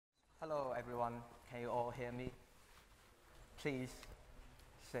Hello, everyone. Can you all hear me? Please,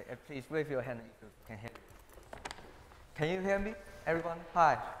 please wave your hand if you can hear me. Can you hear me, everyone?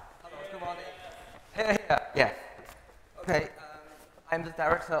 Hi. Hello. Good morning. Here. Yeah. Okay. I'm the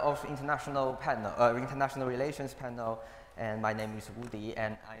director of international relations panel, and my name is Woody,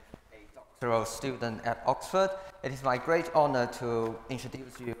 and I'm a doctoral student at Oxford. It is my great honor to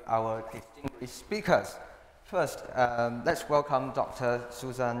introduce you our distinguished speakers. First, let's welcome Dr.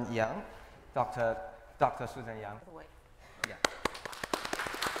 Suzanne Yang. Dr. Suzanne Yang. Yeah.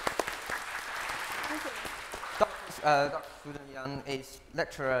 Dr. Suzanne Yang is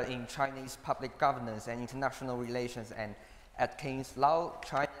lecturer in Chinese public governance and international relations at King's Lao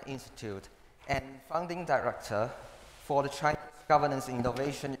China Institute and founding director for the Chinese Governance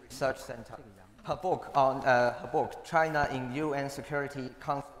Innovation Research Center. Her book, China in UN Security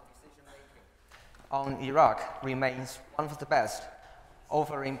Council on Iraq remains one of the best,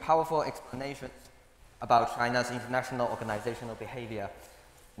 offering powerful explanations about China's international organizational behavior.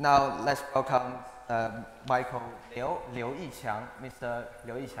 Now let's welcome Michael Liu Yiqiang, Mr.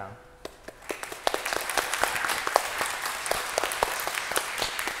 Liu Yiqiang.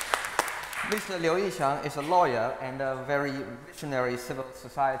 Mr. Liu Yiqiang is a lawyer and a very visionary civil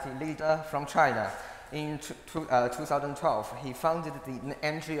society leader from China. In 2012, he founded the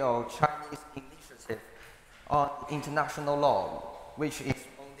NGO Chinese Initiative on International Law, which is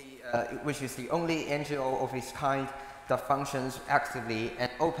the only NGO of its kind that functions actively and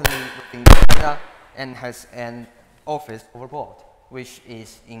openly within China and has an office abroad, which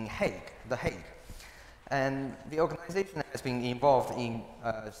is in The Hague. And the organization has been involved in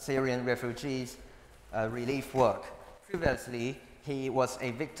Syrian refugees relief work. Previously, he was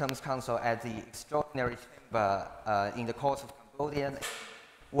a victims counsel at the Extraordinary Chamber in the Court of Cambodia,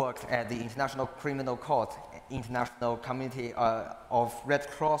 worked at the International Criminal Court, International Committee of Red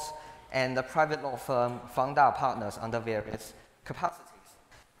Cross, and the private law firm Fangda Partners under various capacities.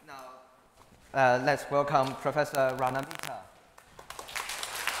 Now, let's welcome Professor Rana.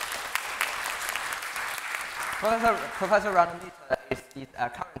 Professor Rana is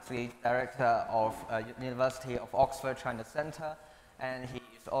currently director of University of Oxford China Center, and he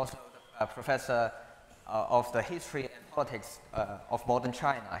is also the professor of the history and politics of modern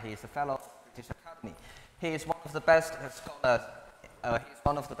China. He is a fellow of the British Academy. He is one of the best scholars. He is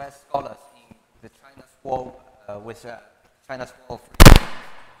one of the best scholars in the China's war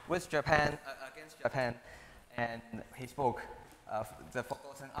with Japan against Japan, and his book, "The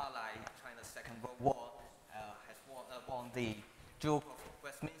Forgotten Ally: China's Second World War," has won the Duke of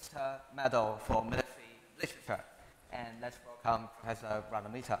Westminster Medal for Military Literature. And let's welcome Professor Rana.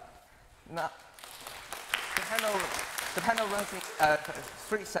 Now, the panel runs in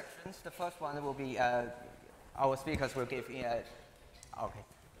 3 sections. The first one will be our speakers will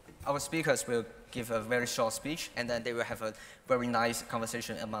give a very short speech, and then they will have a very nice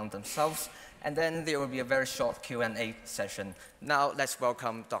conversation among themselves, and then there will be a very short Q&A session. Now let's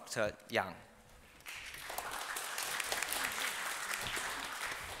welcome Dr. Yang.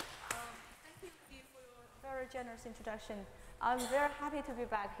 Thank you for your very generous introduction. I'm very happy to be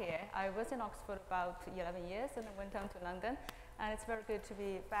back here. I was in Oxford about 11 years and then went down to London, and it's very good to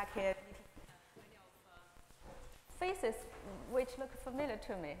be back here meeting many of faces which look familiar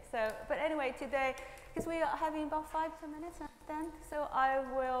to me. But anyway, today, because we are having about 5 to 10 minutes, I understand, so I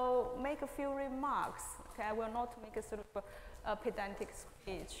will make a few remarks. Okay, I will not make a sort of a pedantic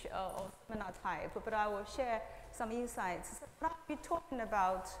speech or seminar type, but I will share some insights. So what I'll be talking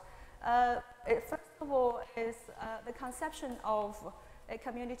about, first of all, is the conception of a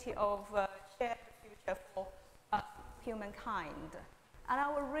community of shared future for humankind. And I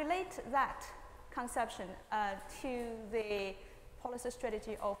will relate that conception to the policy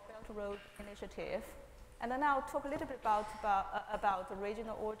strategy of Belt and Road Initiative. And then I'll talk a little bit about the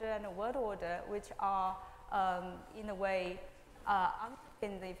regional order and the world order, which are, in a way,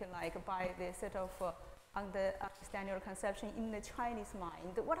 underpinned, if you like, by the set of understanding or conception in the Chinese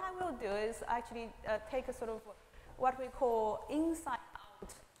mind. What I will do is actually take a sort of what we call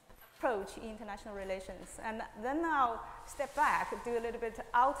inside-out approach in international relations, and then I'll step back, do a little bit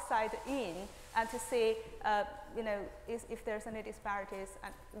outside-in, and to see, if there's any disparities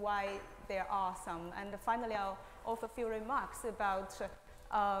and why there are some. And finally, I'll offer a few remarks about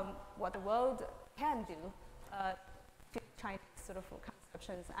what the world can do to Chinese sort of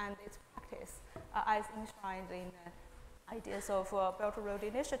conceptions and its practice as enshrined in ideas of Belt and Road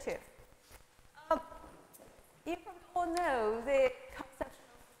Initiative. You probably all know the conception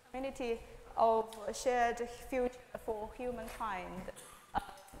of community of shared future for humankind.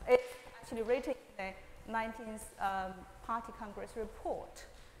 It's actually written in the 19th Party Congress report.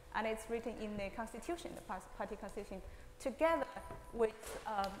 and it's written in the constitution, the party constitution, together with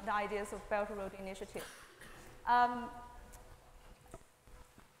the ideas of Belt and Road Initiative. I'm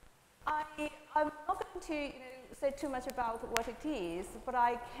not going to say too much about what it is, but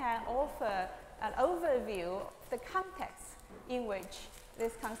I can offer an overview of the context in which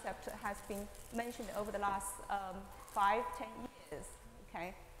this concept has been mentioned over the last 5-10 years.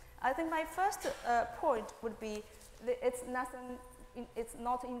 Okay, I think my first point would be that it's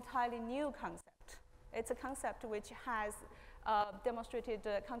not entirely new concept. It's a concept which has demonstrated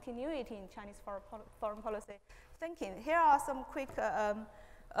continuity in Chinese foreign policy thinking. Here are some quick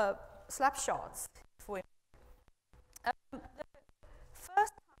snapshots. The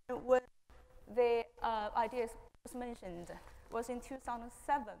first time when the idea was mentioned was in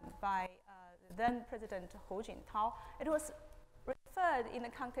 2007 by then President Hu Jintao. It was referred in the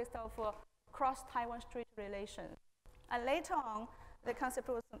context of cross-Taiwan Strait relations. And later on, the concept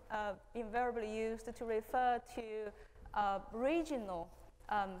was invariably used to refer to regional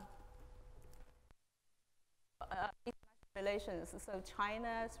relations, so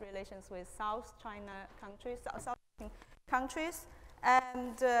China's relations with South China countries, South countries,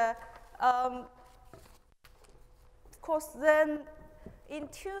 and of course then in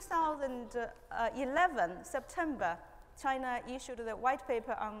 2011, September, China issued the white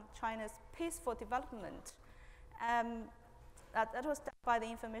paper on China's peaceful development. That was done by the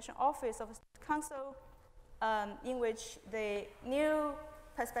Information Office of the State Council, in which the new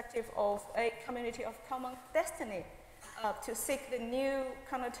perspective of a community of common destiny to seek the new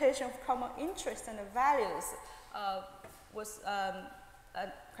connotation of common interests and values was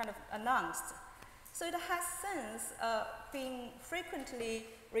kind of announced. So it has since been frequently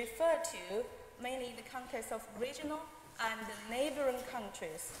referred to, mainly in the context of regional and neighboring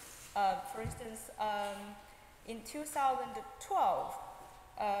countries. For instance, in 2012,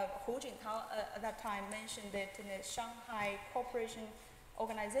 Hu Jintao at that time mentioned it in the Shanghai Cooperation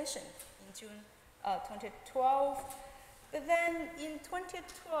Organization in June 2012. But then in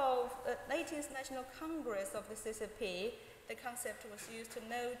 2012, 18th National Congress of the CCP, the concept was used to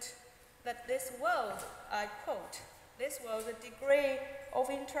note that this world, I quote, this world, the degree of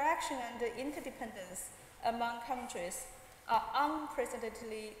interaction and interdependence among countries are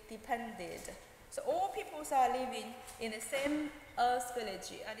unprecedentedly dependent. So all peoples are living in the same Earth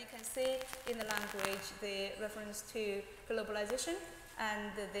village, and you can see in the language the reference to globalization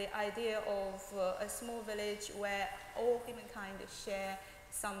and the idea of a small village where all humankind share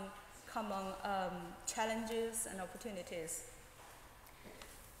some common challenges and opportunities.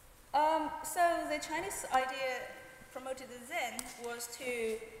 So the Chinese idea promoted then was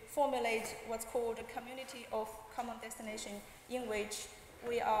to formulate what's called a community of common destination, in which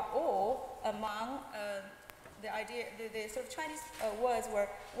we are all among the idea, the sort of Chinese words were,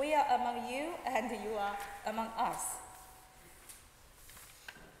 we are among you and you are among us.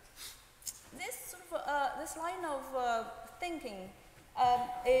 This sort of this line of thinking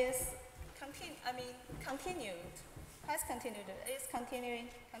is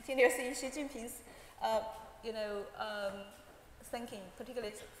continuous in Xi Jinping's thinking,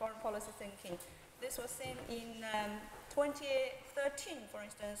 particularly foreign policy thinking. This was seen in 2013, for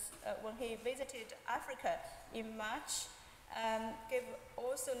instance, when he visited Africa in March, gave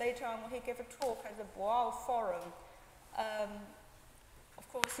also later on when he gave a talk at the Boao Forum. Of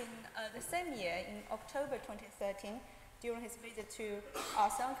course, in the same year, in October 2013, during his visit to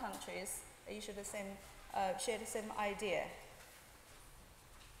ASEAN countries, he shared the same idea.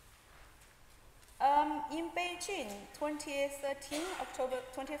 In Beijing, 2013, October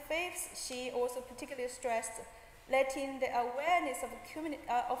 25th, she also particularly stressed letting the awareness of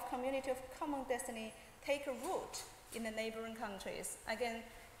community of common destiny take a root in the neighboring countries. Again,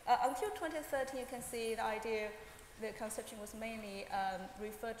 until 2013, you can see the idea, the conception was mainly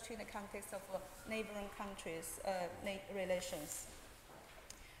referred to in the context of neighboring countries' relations.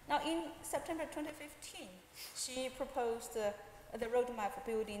 Now, in September 2015, she proposed the roadmap for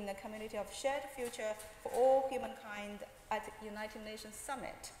building a community of shared future for all humankind at the United Nations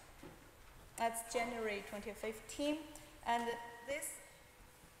Summit. That's January 2015, and this,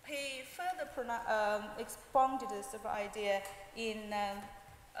 he further expounded this idea in a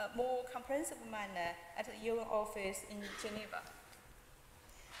more comprehensive manner at the UN office in Geneva.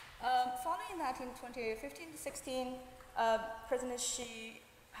 Following that, in 2015-16, President Xi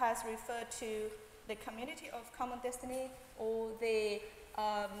has referred to the community of common destiny, or the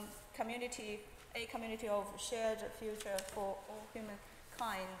community of shared future for all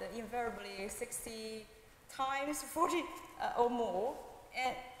humankind, invariably 60 times, 40 or more.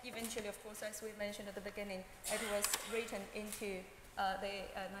 And eventually, of course, as we mentioned at the beginning, it was written into the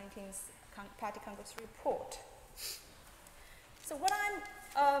 19th Party Congress report. So what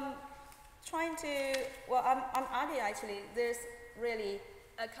I'm trying to, well, I'm arguing actually there's really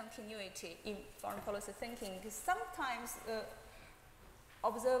a continuity in foreign policy thinking, because sometimes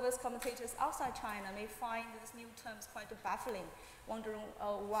observers, commentators outside China may find these new terms quite baffling, wondering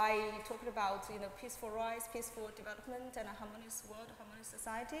why you talked about peaceful rise, peaceful development, and a harmonious world, a harmonious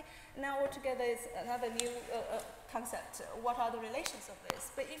society. Now altogether it's another new concept. What are the relations of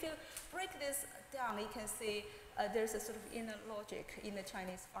this? But if you break this down, you can see there's a sort of inner logic in the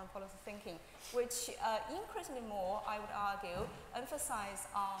Chinese foreign policy thinking, which increasingly more, I would argue, emphasize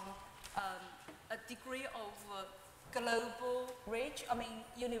on a degree of global reach,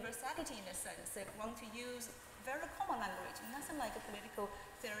 universality in a sense. They want to use very common language, nothing like a political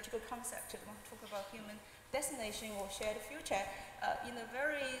theoretical concept. They want to talk about human destination or shared future in a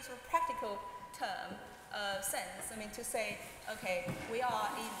very sort of practical term sense. To say, okay, we are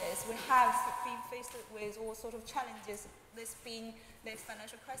in this, we have been faced with all sorts of challenges, this being the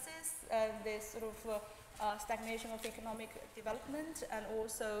financial crisis, this sort of stagnation of economic development, and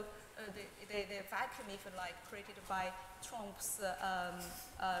also the vacuum, if you like, created by Trump's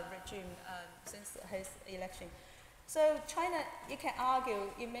regime since his election. So China, you can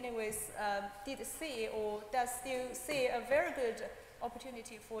argue, in many ways, did see or does still see a very good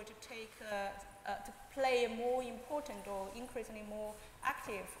opportunity for it to take, to play a more important or increasingly more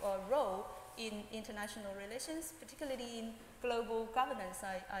active role in international relations, particularly in global governance.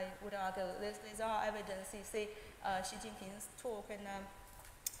 I would argue there's our evidence. You see Xi Jinping's talk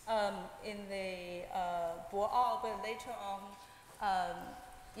in the Boao, but later on,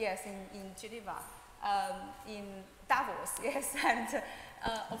 yes, in Geneva, in Davos, yes, and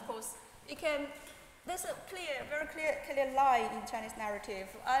of course, there's a very clear line in Chinese narrative.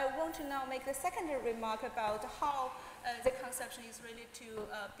 I want to now make the secondary remark about how the conception is related to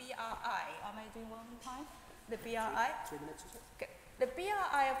BRI. Am I doing one time? The BRI? 3 minutes or so. Okay. The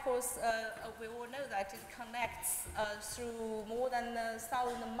BRI, of course, we all know that it connects through more than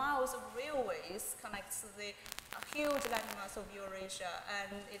 1,000 miles of railways, connects the huge landmass of Eurasia,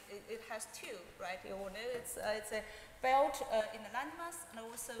 and it has two, right? You all know it's a belt in the landmass, and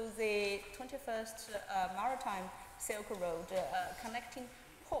also the 21st Maritime Silk Road connecting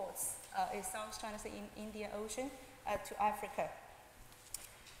ports in South China Sea, in Indian Ocean to Africa.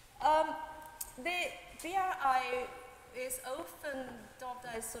 The BRI is often dubbed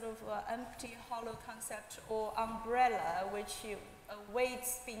as sort of empty, hollow concept or umbrella, which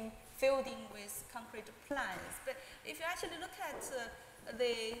awaits being filled in with concrete plans. But if you actually look at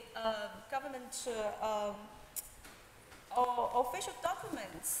the government or official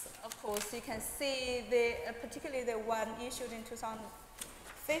documents, of course, you can see particularly the one issued in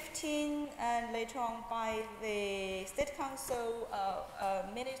 2015 and later on by the State Council,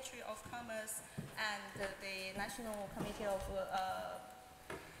 Ministry of Commerce, and the National Committee of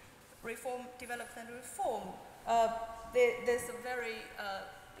Development and Reform. There's a very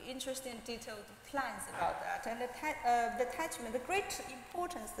interesting, detailed plans about that, and the attachment, the great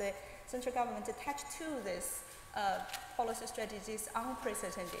importance the central government attached to this policy strategy is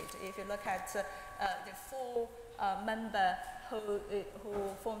unprecedented. If you look at the four member who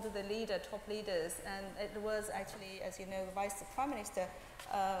formed the top leaders, and it was actually, as you know, the Vice Prime Minister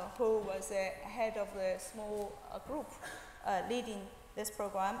who was the head of the small group leading this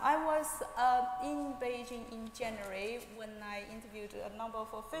program. I was in Beijing in January when I interviewed a number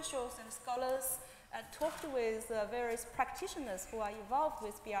of officials and scholars and talked with various practitioners who are involved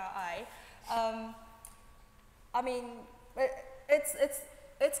with BRI.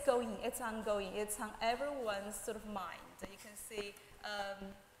 It's ongoing, it's on everyone's sort of mind. You can see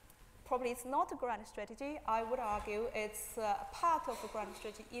probably it's not a grand strategy. I would argue it's part of a grand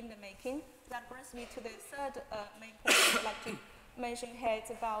strategy in the making. That brings me to the third main point I'd like to mention here.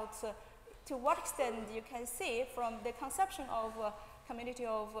 It's about to what extent you can see from the conception of a community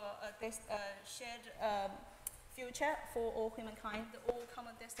of this shared future for all humankind, the all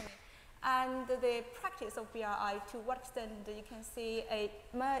common destiny, and the practice of BRI, to what extent you can see a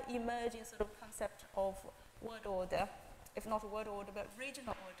emerging sort of concept of world order, if not world order, but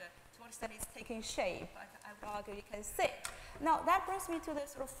regional order, to what extent it's taking shape, I would argue you can see. Now, that brings me to the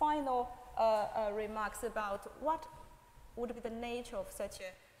sort of final remarks about what would be the nature of such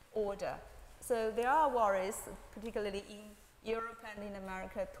an order. So there are worries, particularly in Europe and in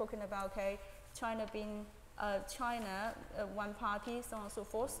America, talking about, okay, China being China, one party, so on and so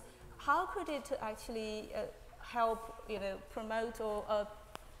forth. How could it actually help, promote or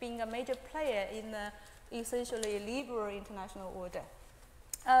being a major player in the essentially liberal international order?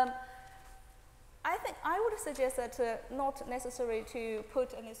 I think I would suggest that not necessary to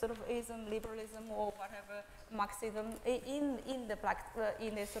put any sort of ism, liberalism, or whatever Marxism in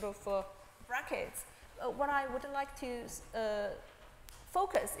the sort of brackets. What I would like to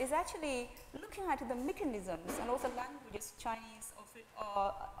focus is actually looking at the mechanisms and also languages Chinese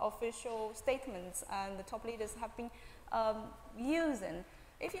official statements and the top leaders have been using.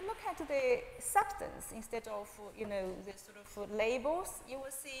 If you look at the substance instead of the sort of labels, you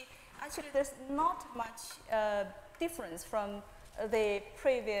will see actually there's not much difference from the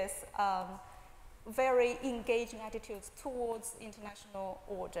previous very engaging attitudes towards international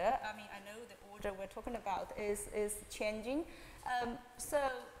order. I mean, I know the order we're talking about is changing. So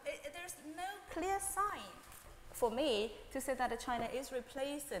there's no clear sign for me to say that China is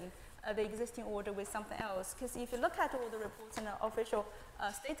replacing the existing order with something else. Because if you look at all the reports and official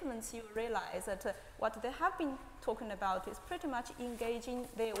statements, you realize that what they have been talking about is pretty much engaging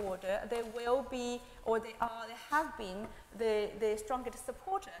the order. They will be, or they have been, the strongest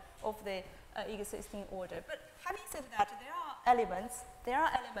supporter of the existing order. But having said that, there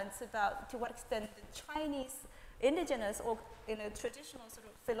are elements about to what extent the Chinese indigenous or traditional sort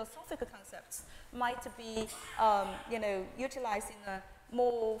of philosophical concepts might be utilized in a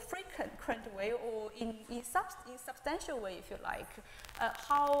more frequent way or in substantial way, if you like.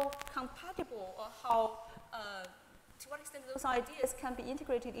 How compatible or how to what extent those ideas can be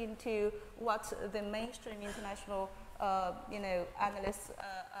integrated into what the mainstream international analysts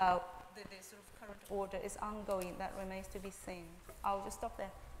the sort of current order is ongoing, that remains to be seen. I'll just stop there.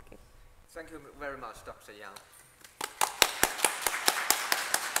 Thank you. Thank you very much, Dr. Yang.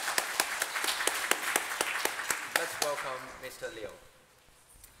 Let's welcome Mr. Liu.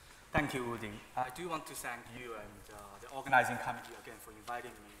 Thank you, Woody. I do want to thank you and the organizing committee again for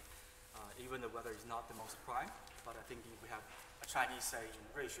inviting me, even the weather is not the most prime, but I think we have a Chinese saying,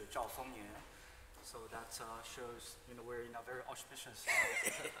 瑞雪兆丰年. So that shows we're in a very auspicious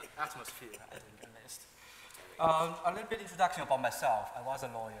atmosphere, I think, at least. A little bit introduction about myself. I was a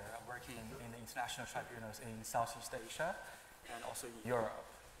lawyer working in the international tribunals in Southeast Asia and also in Europe.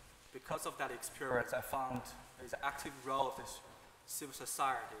 Because of that experience, I found there's an active role of these civil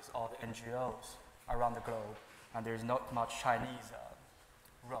societies or the NGOs around the globe, and there's not much Chinese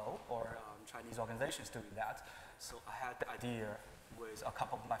role or Chinese organizations doing that. So I had the idea with a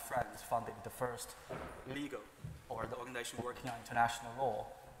couple of my friends founded the first legal or the organization working on international law,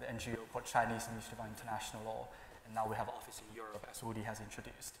 the NGO called Chinese Initiative on International Law, and now we have an office in Europe, as Woody has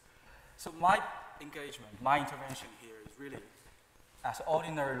introduced. So my engagement, my intervention here is really as an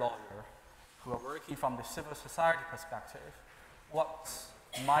ordinary lawyer who are working from the civil society perspective, what's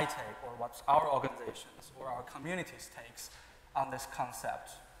my take or what's our organizations or our communities' takes on this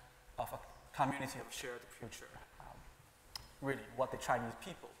concept of a community of shared future. Really, what the Chinese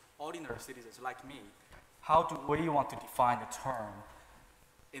people, ordinary citizens like me, how do we want to define the term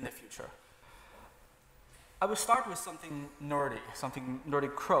in the future? I will start with something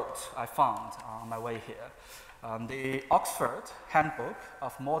nerdy quote I found on my way here. The Oxford Handbook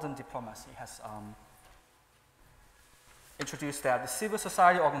of Modern Diplomacy has introduced that the civil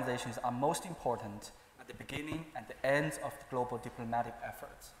society organizations are most important at the beginning and the end of the global diplomatic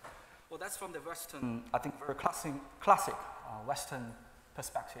efforts. Well, that's from the Western, I think, very classic Western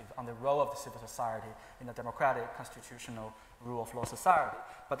perspective on the role of the civil society in a democratic, constitutional, rule of law society.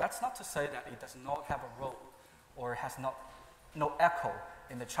 But that's not to say that it does not have a role or has no echo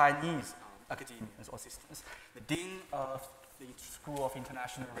in the Chinese academians or systems. The Dean of the School of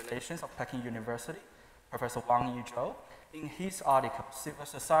International Relations of Peking University, Professor Wang Yizhou, in his article, Civil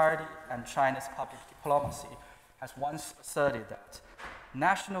Society and China's Public Diplomacy, has once asserted that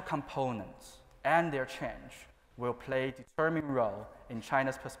national components and their change will play a determining role in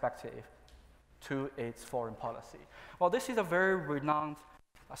China's perspective to its foreign policy. Well, this is a very renowned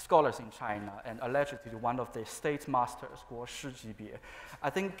scholar in China and allegedly one of the state masters, 国师级别. I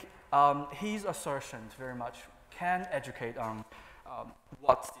think his assertions very much can educate on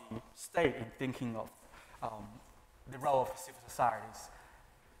what the state is thinking of the role of civil societies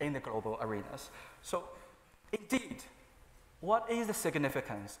in the global arenas. So, indeed, what is the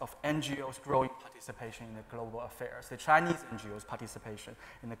significance of NGOs' growing participation in the global affairs, the Chinese NGOs' participation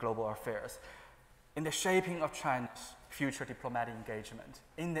in the global affairs, in the shaping of China's future diplomatic engagement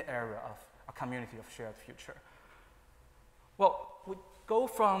in the area of a community of shared future? Well, we go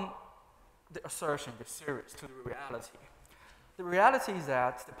from the assertion, the series, to the reality. The reality is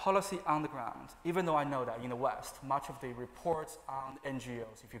that the policy on the ground, even though I know that in the West, much of the reports on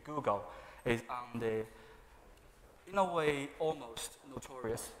NGOs, if you Google, is on the, in a way, almost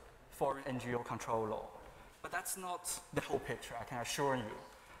notorious foreign NGO control law. But that's not the whole picture, I can assure you.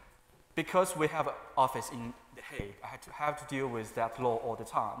 because we have an office in The Hague, I have to deal with that law all the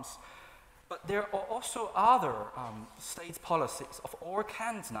times. But there are also other state policies of all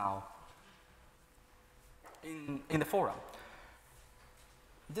kinds now in the forum.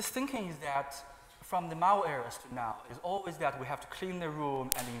 This thinking is that from the Mao eras to now, is always that we have to clean the room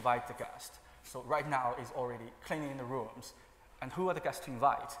and invite the guest. So right now is already cleaning the rooms. And who are the guests to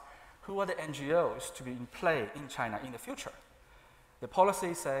invite? Who are the NGOs to be in play in China in the future? The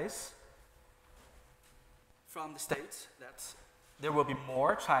policy says from the state that there will be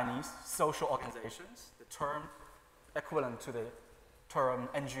more Chinese social organizations, the term equivalent to the term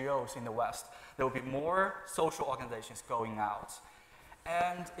NGOs in the West. There will be more social organizations going out.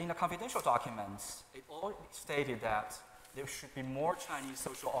 And in the confidential documents, it all stated that there should be more Chinese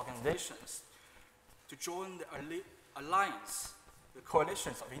social organizations to join the alliance, the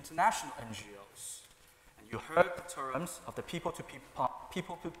coalitions of international NGOs. And you heard the terms of the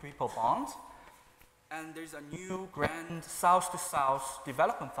people-to-people bond, and there's a new grand South-to-South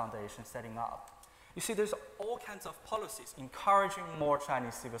development foundation setting up. You see, there's all kinds of policies encouraging more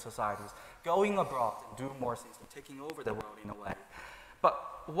Chinese civil societies, going abroad and do more things and taking over the world in a way.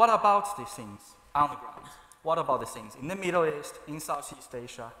 But what about these things on the ground? What about the things in the Middle East, in Southeast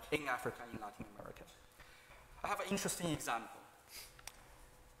Asia, in Africa, in Latin America? I have an interesting example.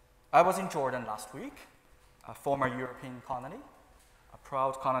 I was in Jordan last week, a former European colony, a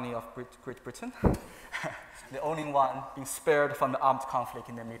proud colony of Great Britain, the only one being spared from the armed conflict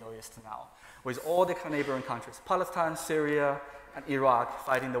in the Middle East now, with all the neighboring countries, Palestine, Syria, and Iraq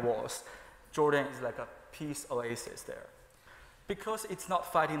fighting the wars. Jordan is like a peace oasis there. Because it's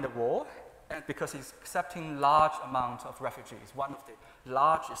not fighting the war, and because it's accepting large amounts of refugees, one of the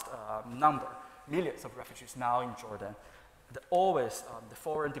largest millions of refugees now in Jordan, the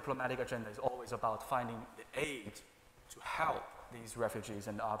foreign diplomatic agenda is always about finding the aid to help these refugees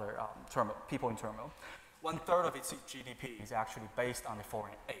and other people in turmoil. 1/3 of its GDP is actually based on the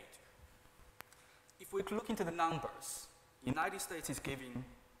foreign aid. If we look into the numbers, the United States is giving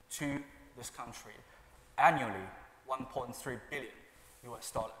to this country annually $1.3 billion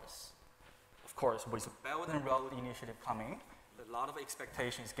US. Of course, with the Belt and Road Initiative coming, a lot of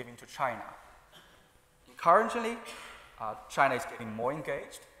expectations given to China. And currently, China is getting more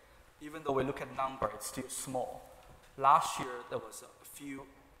engaged. Even though we look at number, it's still small. Last year, there was a few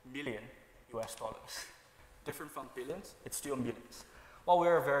million US dollars. Different from billions, it's still millions. While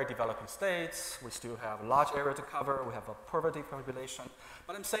we're a very developing state, we still have a large area to cover, we have a poverty population.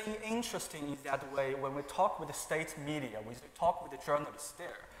 But I'm saying interesting is that way, when we talk with the state media, we talk with the journalists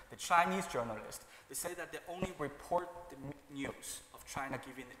there, the Chinese journalists, they say that they only report the news of China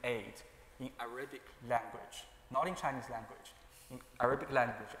giving aid in Arabic language, not in Chinese language, in Arabic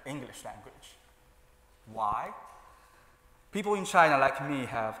language, English language. Why? People in China, like me,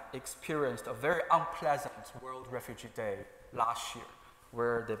 have experienced a very unpleasant World Refugee Day last year,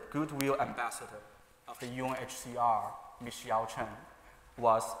 where the goodwill ambassador of the UNHCR, Ms. Xiao,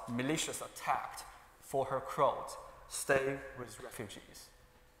 was maliciously attacked for her quote, "Stay with refugees."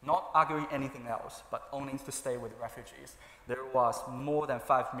 Not arguing anything else, but only to stay with refugees. There was more than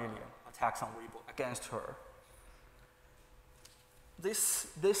 5 million attacks on Weibo against her. This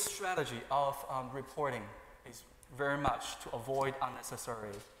strategy of reporting is very much to avoid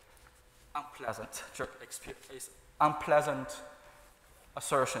unnecessary, unpleasant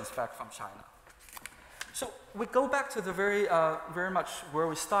assertions back from China. So we go back to the very much where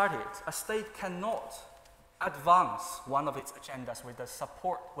we started. A state cannot advance one of its agendas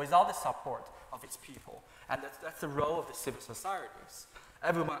without the support of its people. And that's the role of the civil societies.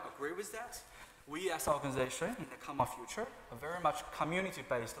 Everyone agree with that? We as an organization in the common future, a very much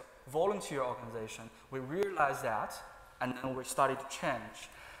community-based volunteer organization, we realized that, and then we started to change.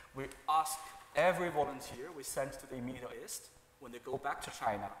 We ask every volunteer we send to the Middle East, when they go back to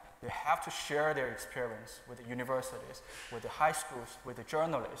China, they have to share their experience with the universities, with the high schools, with the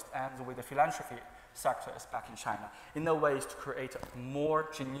journalists, and with the philanthropy sectors back in China, in a way to create a more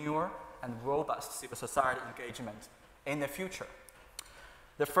genuine and robust civil society engagement in the future.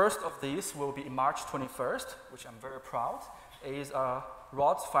 The first of these will be March 21st, which I'm very proud, is a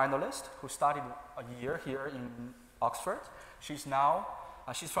Rhodes finalist who studied a year here in Oxford. She's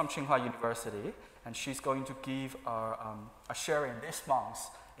from Tsinghua University, and she's going to give a sharing this month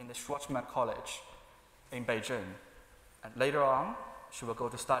in the Schwarzman College in Beijing. And later on, she will go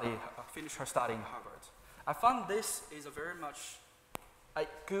to finish her study in Harvard. I found this is a very much a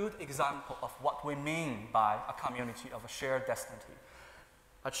good example of what we mean by a community of a shared destiny.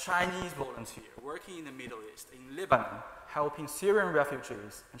 A Chinese volunteer working in the Middle East, in Lebanon, helping Syrian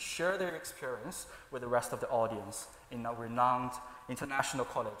refugees and share their experience with the rest of the audience in a renowned international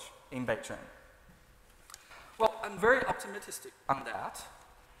college in Beijing. Well, I'm very optimistic on that,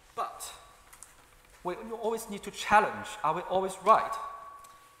 but we always need to challenge, are we always right?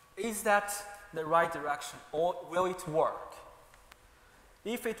 Is that the right direction, or will it work?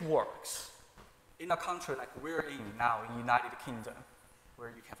 If it works, in a country like we're in now, in the United Kingdom, where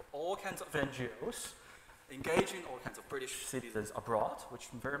you have all kinds of NGOs engaging all kinds of British citizens abroad, which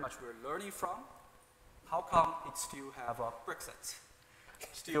very much we're learning from, how come it still have a Brexit?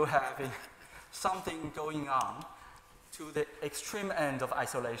 Still having something going on to the extreme end of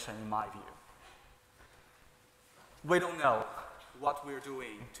isolation, in my view. We don't know what we're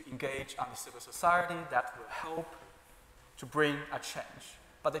doing to engage on the civil society that will help to bring a change.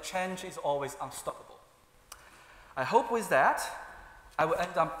 But the change is always unstoppable. I hope with that, I will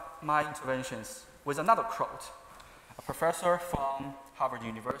end up my interventions with another quote. A professor from Harvard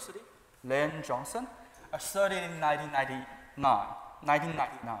University, Len Johnson, asserted in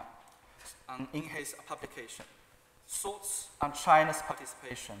 1999 in his publication, Thoughts on China's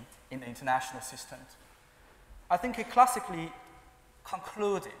Participation in the International System. I think he classically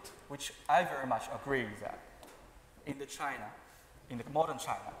concluded, which I very much agree, that in the modern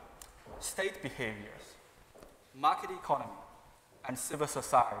China, state behaviors, market economy, and civil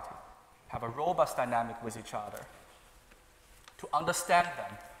society have a robust dynamic with each other. To understand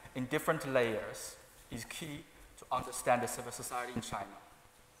them in different layers is key to understand the civil society in China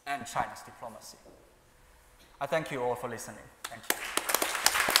and China's diplomacy. I thank you all for listening. Thank you.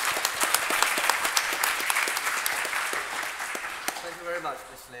 Thank you very much,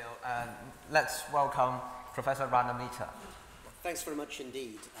 Ms. Liu. And let's welcome Professor Rana. Thanks very much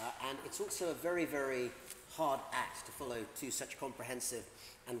indeed. And it's also a very, very hard act to follow two such comprehensive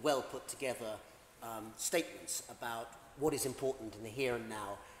and well put together statements about what is important in the here and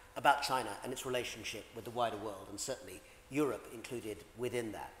now about China and its relationship with the wider world, and certainly Europe included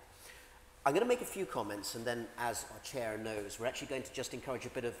within that. I'm going to make a few comments, and then, as our chair knows, we're actually going to just encourage a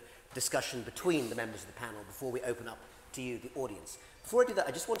bit of discussion between the members of the panel before we open up to you, the audience. Before I do that,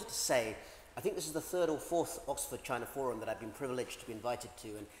 I just wanted to say, I think this is the third or fourth Oxford China Forum that I've been privileged to be invited to,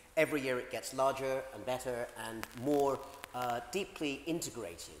 and every year it gets larger and better and more deeply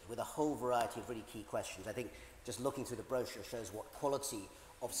integrated with a whole variety of really key questions. I think just looking through the brochure shows what quality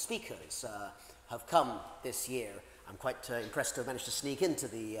of speakers have come this year. I'm quite impressed to have managed to sneak into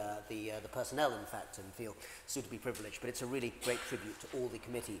the personnel, in fact, and feel suitably privileged. But it's a really great tribute to all the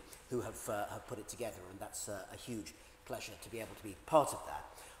committee who have put it together, and that's a huge pleasure to be able to be part of that.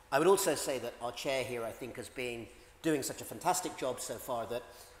 I would also say that our chair here, I think, has been doing such a fantastic job so far that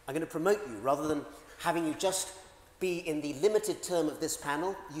I'm going to promote you. Rather than having you just be in the limited term of this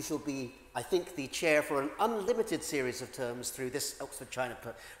panel, you shall be, I think, the chair for an unlimited series of terms through this Oxford China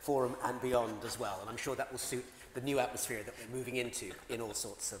Forum and beyond as well. And I'm sure that will suit the new atmosphere that we're moving into in all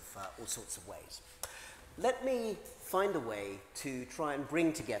sorts of ways. Let me find a way to try and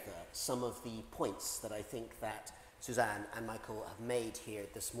bring together some of the points that I think that Suzanne and Michael have made here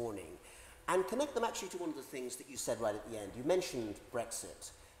this morning, and connect them actually to one of the things that you said right at the end. You mentioned Brexit.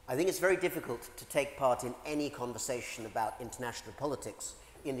 I think it's very difficult to take part in any conversation about international politics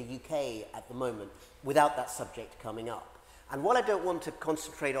in the UK at the moment without that subject coming up. And while I don't want to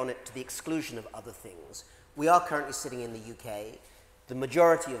concentrate on it to the exclusion of other things, we are currently sitting in the UK. The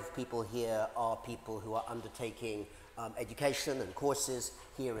majority of people here are people who are undertaking education and courses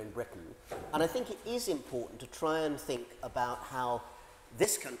here in Britain. And I think it is important to try and think about how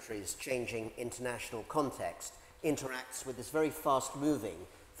this country's changing international context interacts with this very fast-moving,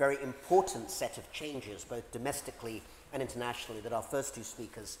 very important set of changes, both domestically and internationally, that our first two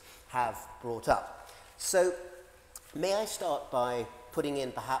speakers have brought up. So may I start by putting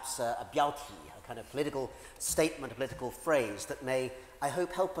in perhaps a biaoti, a kind of political statement, a political phrase that may, I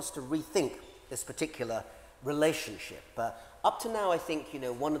hope, help us to rethink this particular relationship. Up to now, I think,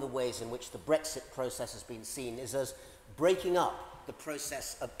 one of the ways in which the Brexit process has been seen is as breaking up the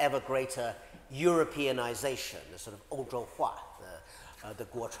process of ever greater Europeanization, the sort of 欧洲化, the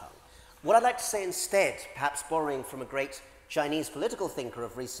Guochang. What I'd like to say instead, perhaps borrowing from a great Chinese political thinker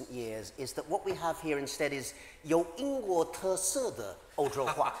of recent years, is that what we have here instead is 有英国特色的欧洲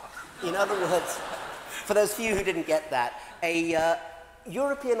化. In other words, for those few who didn't get that, a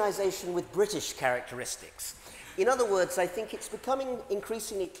Europeanization with British characteristics. In other words, I think it's becoming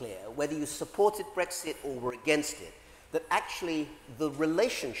increasingly clear, whether you supported Brexit or were against it, that actually the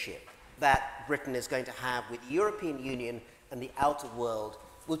relationship that Britain is going to have with the European Union and the outer world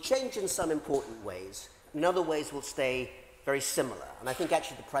will change in some important ways. In other ways will stay very similar. And I think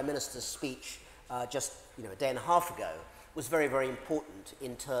actually the Prime Minister's speech just a day and a half ago was very, very important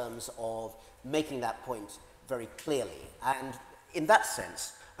in terms of making that point very clearly. And in that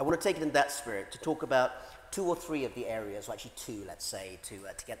sense, I want to take it in that spirit to talk about 2 or 3 of the areas, or actually 2, let's say, to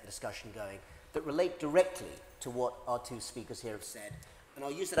get the discussion going, that relate directly to what our 2 speakers here have said. And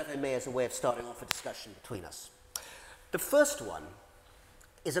I'll use that, if I may, as a way of starting off a discussion between us. The first one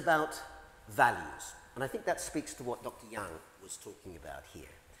is about values. And I think that speaks to what Dr. Yang was talking about here.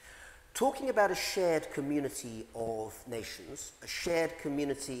 Talking about a shared community of nations, a shared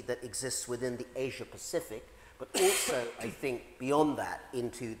community that exists within the Asia-Pacific, but also, I think, beyond that,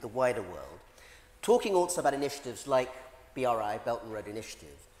 into the wider world. Talking also about initiatives like BRI, Belt and Road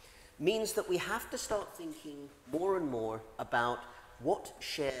Initiative, means that we have to start thinking more and more about what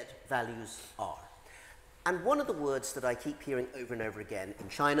shared values are. And one of the words that I keep hearing over and over again in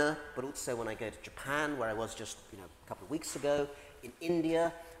China, but also when I go to Japan, where I was just a couple of weeks ago, in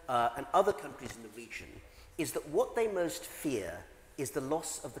India, and other countries in the region, is that what they most fear is the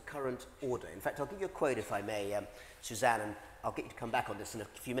loss of the current order. In fact, I'll give you a quote, if I may, Suzanne, and I'll get you to come back on this in a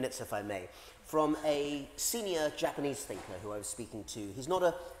few minutes, if I may, from a senior Japanese thinker who I was speaking to. He's not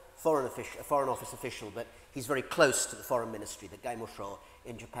a foreign office official, but he's very close to the foreign ministry, the Gaimosho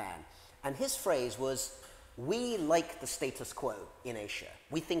in Japan. And his phrase was, "We like the status quo in Asia.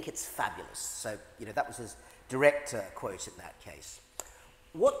 We think it's fabulous." So, that was his direct quote in that case.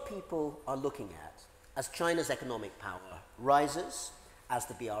 What people are looking at as China's economic power rises, as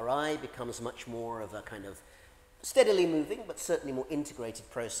the BRI becomes much more of a kind of steadily moving, but certainly more integrated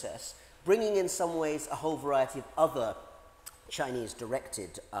process, bringing in some ways a whole variety of other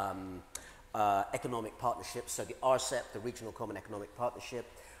Chinese-directed economic partnerships, so the RCEP, the Regional Common Economic Partnership,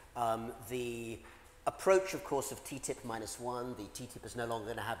 the approach, of course, of TTIP-1, the TTIP is no longer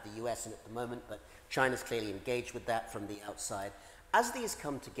going to have the US in it at the moment, but China's clearly engaged with that from the outside. As these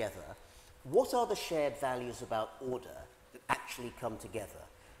come together, what are the shared values about order that actually come together?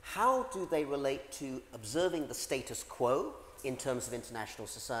 How do they relate to observing the status quo in terms of international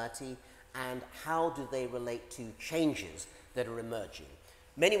society, and how do they relate to changes that are emerging?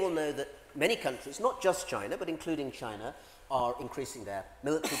 Many will know that many countries, not just China, but including China, are increasing their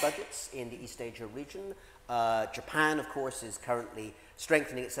military budgets in the East Asia region. Japan, of course, is currently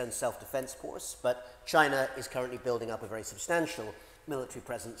strengthening its own self-defense force, but China is currently building up a very substantial military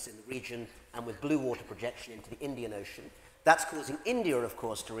presence in the region, and with blue water projection into the Indian Ocean. That's causing India, of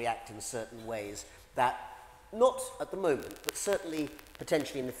course, to react in certain ways that, not at the moment, but certainly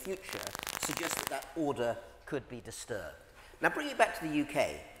potentially in the future, suggest that that order could be disturbed. Now, bringing it back to the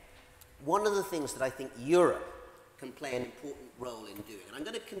UK, one of the things that I think Europe can play an important role in doing, and I'm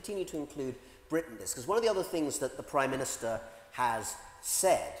going to continue to include Britain in this, because one of the other things that the Prime Minister has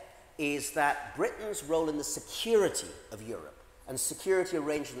said is that Britain's role in the security of Europe and security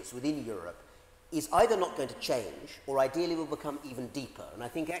arrangements within Europe is either not going to change or ideally will become even deeper. And I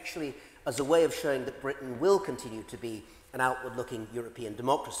think actually as a way of showing that Britain will continue to be an outward-looking European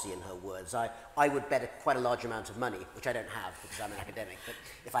democracy, in her words, I would bet quite a large amount of money, which I don't have because I'm an academic, but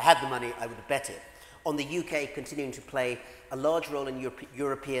if I had the money, I would bet it, on the UK continuing to play a large role in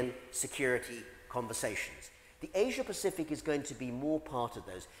European security conversations. The Asia-Pacific is going to be more part of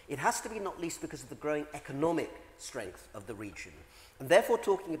those. It has to be not least because of the growing economic strength of the region. And therefore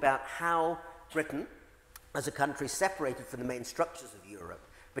talking about how Britain, as a country separated from the main structures of Europe,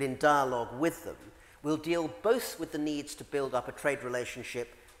 but in dialogue with them, will deal both with the needs to build up a trade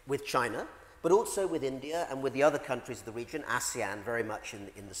relationship with China, but also with India and with the other countries of the region, ASEAN very much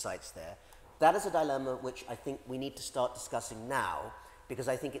in the sights there. That is a dilemma which I think we need to start discussing now, because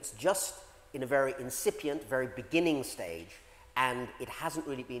I think it's just in a very incipient, very beginning stage, and it hasn't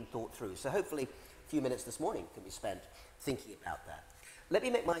really been thought through. So hopefully a few minutes this morning can be spent thinking about that. Let me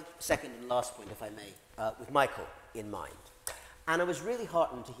make my second and last point, if I may, with Michael in mind. And I was really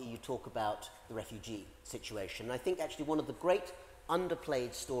heartened to hear you talk about the refugee situation. And I think actually one of the great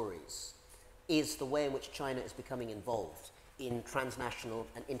underplayed stories is the way in which China is becoming involved in transnational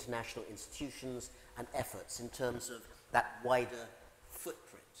and international institutions and efforts in terms of that wider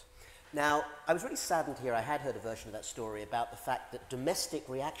footprint. Now, I was really saddened to hear, I had heard a version of that story about the fact that domestic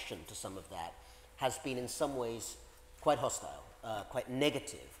reaction to some of that has been in some ways quite hostile, quite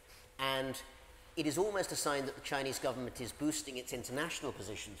negative. And it is almost a sign that the Chinese government is boosting its international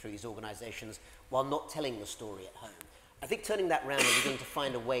position through these organizations while not telling the story at home. I think turning that around and beginning to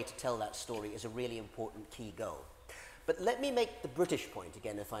find a way to tell that story is a really important key goal. But let me make the British point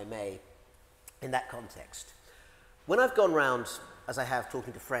again, if I may, in that context. When I've gone round, as I have,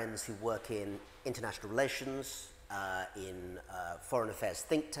 talking to friends who work in international relations, in foreign affairs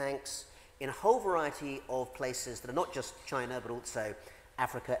think tanks, in a whole variety of places that are not just China, but also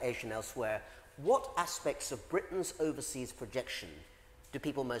Africa, Asia, and elsewhere, what aspects of Britain's overseas projection do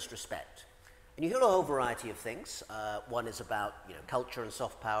people most respect? And you hear a whole variety of things. One is about culture and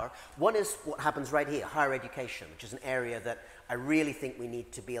soft power. One is what happens right here, higher education, which is an area that I really think we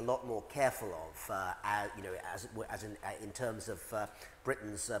need to be a lot more careful of in terms of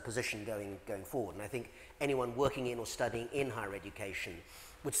Britain's position going forward. And I think anyone working in or studying in higher education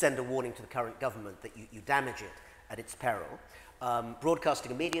would send a warning to the current government that you damage it at its peril.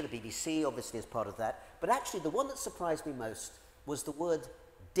 Broadcasting and media, the BBC obviously is part of that. But actually the one that surprised me most was the word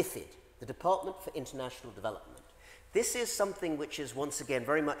DFID, the Department for International Development. This is something which is once again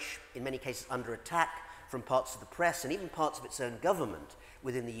very much in many cases under attack from parts of the press and even parts of its own government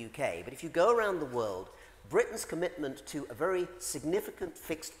within the UK. But if you go around the world, Britain's commitment to a very significant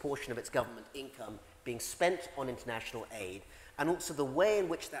fixed portion of its government income being spent on international aid, and also the way in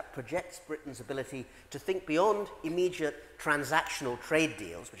which that projects Britain's ability to think beyond immediate transactional trade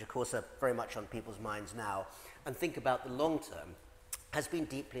deals, which of course are very much on people's minds now, and think about the long term, has been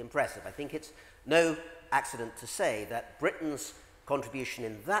deeply impressive. I think it's no accident to say that Britain's contribution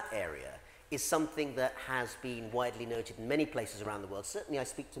in that area is something that has been widely noted in many places around the world. Certainly I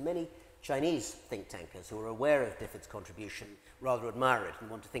speak to many Chinese think tankers who are aware of DFID's contribution, rather admire it and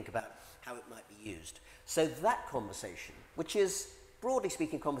want to think about how it might be used. So that conversation, which is broadly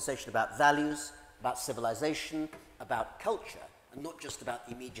speaking a conversation about values, about civilization, about culture, and not just about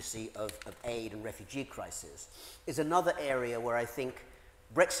the immediacy of aid and refugee crisis, is another area where I think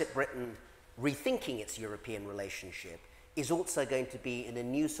Brexit Britain rethinking its European relationship is also going to be in a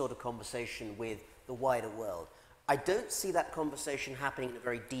new sort of conversation with the wider world. I don't see that conversation happening in a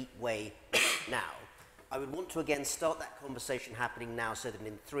very deep way right now. I would want to again start that conversation happening now so that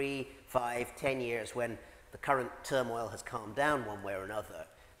in 3, 5, 10 years when the current turmoil has calmed down one way or another,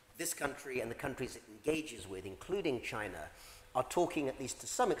 this country and the countries it engages with, including China, are talking at least to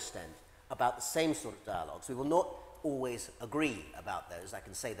some extent about the same sort of dialogues. We will not always agree about those, I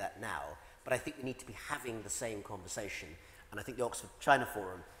can say that now, but I think we need to be having the same conversation. And I think the Oxford China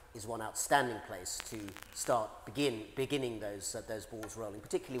Forum is one outstanding place to start beginning those balls rolling,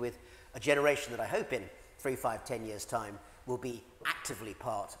 particularly with a generation that I hope in 3, 5, 10 years' time will be actively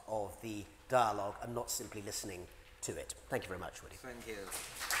part of the dialogue and not simply listening to it. Thank you very much, Woody. Thank you.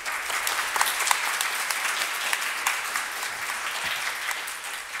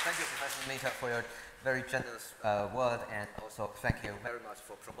 Thank you, Professor Mita, for your very generous word, and also thank you very much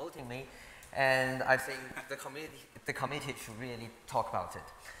for promoting me. And I think the committee should really talk about it.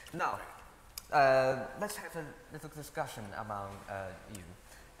 Now, let's have a little discussion among you.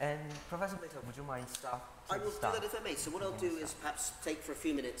 And Professor Mita, would you mind start? I will do that if I may. So what I'll do is perhaps take for a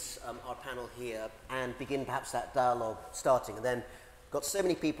few minutes our panel here and begin perhaps that dialogue starting. And then got so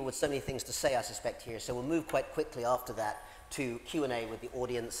many people with so many things to say, I suspect, here. So we'll move quite quickly after that to Q&A with the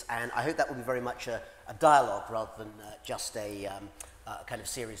audience. And I hope that will be very much a dialogue rather than just a kind of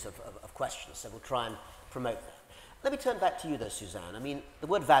series of questions. So we'll try and promote that. Let me turn back to you though, Suzanne. I mean, the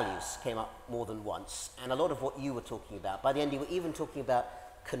word values came up more than once, and a lot of what you were talking about, by the end you were even talking about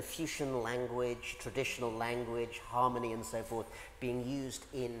Confucian language, traditional language, harmony and so forth, being used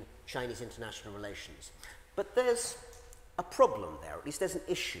in Chinese international relations. But there's a problem there, at least there's an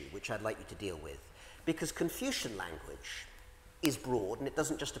issue which I'd like you to deal with, because Confucian language is broad, and it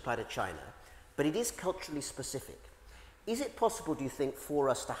doesn't just apply to China, but it is culturally specific. Is it possible, do you think, for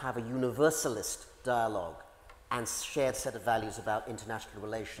us to have a universalist dialogue and shared set of values about international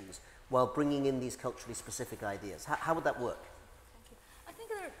relations while bringing in these culturally specific ideas? How would that work? Thank you. I think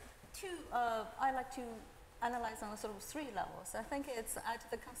there are two, I like to analyze on sort of 3 levels. I think it's at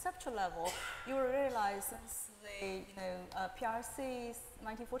the conceptual level, you will realize since the PRC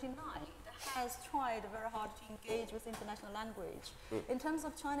 1949, has tried very hard to engage with international language. In terms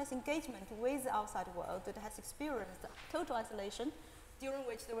of China's engagement with the outside world, it has experienced total isolation, during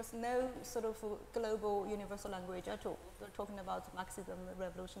which there was no sort of global universal language at all. We're talking about Marxism,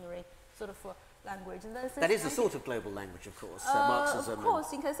 revolutionary sort of language. And that is a sort of global language, of course, Marxism. Of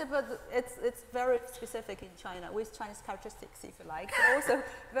course, but it's very specific in China, with Chinese characteristics, if you like, but also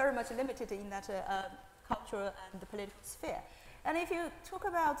very much limited in that cultural and the political sphere. And if you talk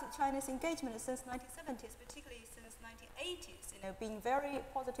about China's engagement since 1970s, particularly since 1980s, being very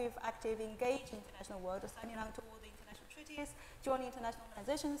positive, active, engaged in the international world, signing on to all the international treaties, joining international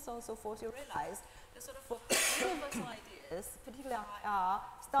organizations, so on and so forth, you realize the sort of universal ideas, particularly IR,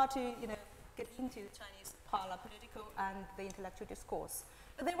 start to get into the Chinese political and the intellectual discourse.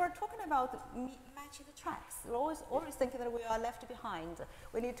 But they were talking about matching the tracks. They're always thinking that we are left behind.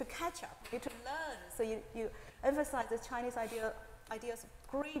 We need to catch up. We need to learn. So you emphasize the Chinese ideas of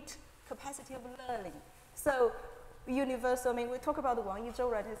great capacity of learning. So universal. I mean, we talk about the Wang Yizhou,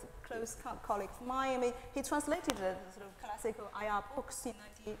 right, his close colleague of mine. I mean, he translated the sort of classical IR books in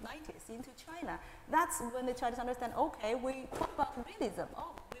 1990s into China. That's when the Chinese understand, okay, we talk about realism.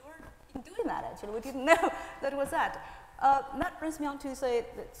 Oh, we were doing that actually. We didn't know that was that. That brings me on to say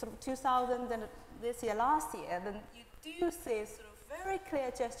that sort of 2000 and this year, last year, then you do see sort of very clear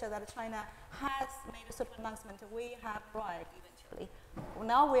gesture that China has made a sort of announcement that we have arrived eventually. Well,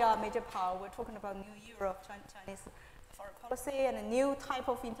 now we are a major power. We're talking about new era of Chinese foreign policy and a new type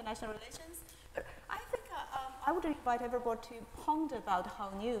of international relations. But I think I would invite everybody to ponder about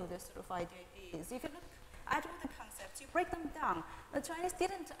how new this sort of idea is. If you look at all the concepts, you break them down. The Chinese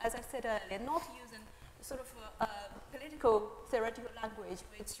didn't, as I said earlier, not using sort of political theoretical language,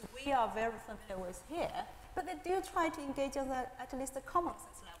 which we are very familiar with here, but they do try to engage on at least the common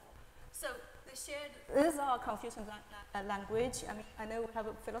sense level. So they shared, this is our Confucian language. I mean, I know we have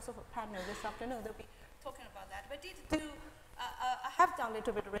a philosopher panel this afternoon, they'll be talking about that, but I have done a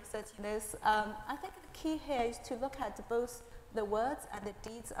little bit of research in this. I think the key here is to look at both the words and the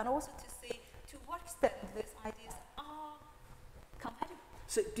deeds, and also to see to what extent these ideas are compatible.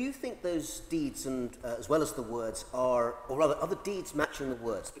 So do you think those deeds, and as well as the words, are, or rather, are the deeds matching the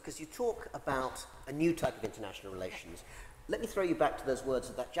words? Because you talk about a new type of international relations. Let me throw you back to those words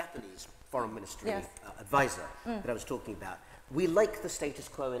of that Japanese foreign ministry advisor that I was talking about. We like the status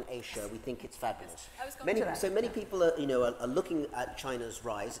quo in Asia. We think it's fabulous. Many people are looking at China's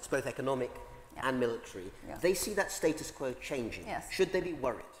rise. It's both economic and military. They see that status quo changing. Should they be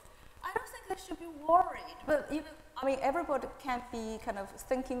worried? I don't think they should be worried, but even, I mean, everybody can be kind of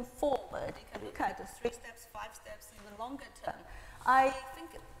thinking forward. You can look at 3 steps, 5 steps in the longer term. I think,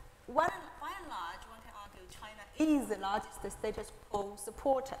 by and large, one can argue China is the largest status quo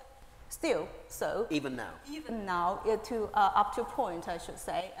supporter. Still, so. Even now? Even now, up to a point, I should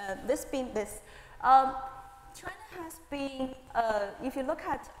say. China has been, if you look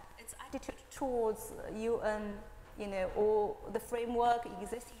at its attitude towards UN, or the framework,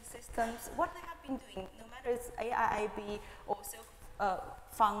 existing systems, what they have been doing, no matter it's AIIB or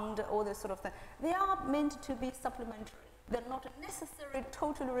self-fund, all this sort of thing, they are meant to be supplementary. They're not necessarily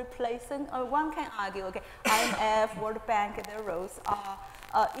totally replacing. One can argue, okay, IMF, World Bank, their roles are,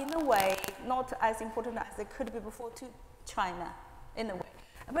 in a way, not as important as they could be before to China, in a way.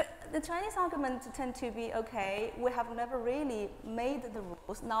 But the Chinese argument tend to be, okay, we have never really made the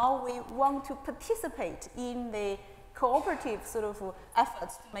rules. Now we want to participate in the cooperative sort of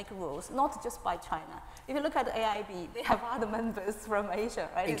efforts to make rules, not just by China. If you look at AIB, they have other members from Asia,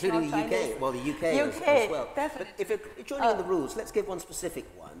 right? Including the UK. Well, the UK as well. Definitely. But if you're joining in the rules, let's give one specific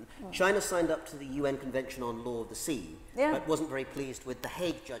one. China signed up to the UN Convention on Law of the Sea, but wasn't very pleased with the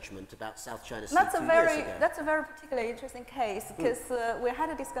Hague judgment about South China Sea 2 years ago. That's a very particularly interesting case, because we had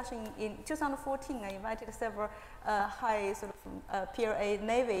a discussion in 2014. I invited several high sort of PRA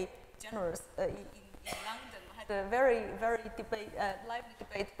Navy generals in London. I had a very, very lively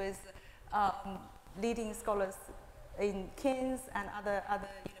debate with leading scholars in King's and other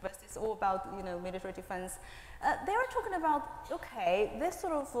universities, all about military defense. They were talking about, okay, this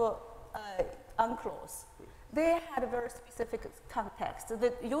sort of UNCLOS, they had a very specific context.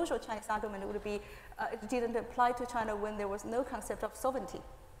 The usual Chinese argument would be it didn't apply to China when there was no concept of sovereignty.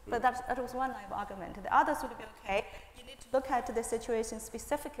 But that was one line of argument. The others would be, okay, you need to look at the situation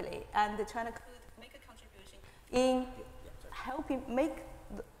specifically, and China could make a contribution in helping make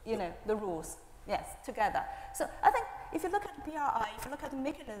the rules, together. So I think if you look at PRI, if you look at the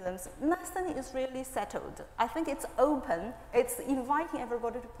mechanisms, nothing is really settled. I think it's open, it's inviting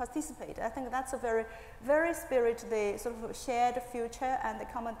everybody to participate. I think that's a very, very spirit, the sort of shared future and the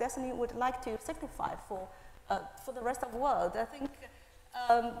common destiny would like to signify for the rest of the world. I think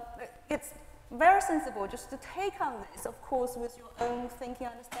it's very sensible just to take on this, of course, with your own thinking,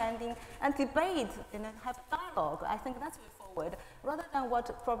 understanding, and debate, and have dialogue. I think that's the way forward, rather than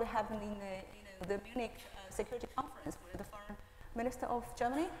what probably happened in the Munich Security Conference, where the foreign minister of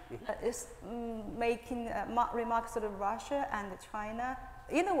Germany is making remarks sort of Russia and China.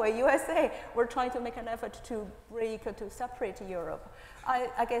 In a way, USA were trying to make an effort to separate Europe.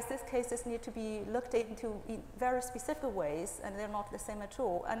 I guess these cases need to be looked into in very specific ways, and they're not the same at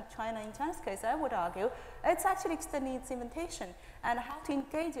all. And China, in China's case, I would argue, it's actually extending its invitation, and how to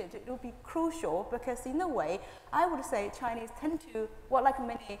engage it, it will be crucial, because in a way, I would say Chinese tend to, well, like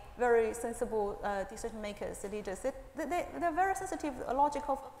many very sensible decision makers, leaders, they're very sensitive to a logic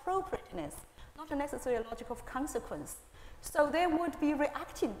of appropriateness, not necessarily a logic of consequence. So they would be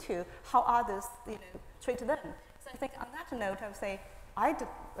reacting to how others treat them. So I think on that note, I would say I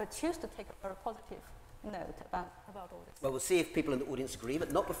choose to take a very positive note about all this. Well, we'll see if people in the audience agree,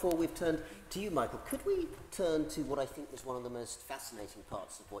 but not before we've turned to you, Michael. Could we turn to what I think was one of the most fascinating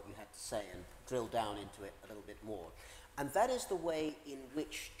parts of what you had to say and drill down into it a little bit more? And that is the way in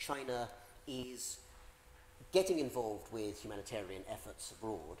which China is getting involved with humanitarian efforts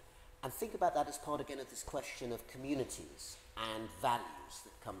abroad, and think about that as part, again, of this question of communities and values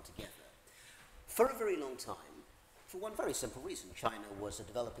that come together. For a very long time, for one very simple reason, China was a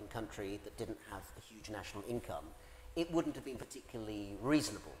developing country that didn't have a huge national income. It wouldn't have been particularly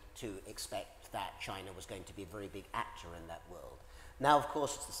reasonable to expect that China was going to be a very big actor in that world. Now, of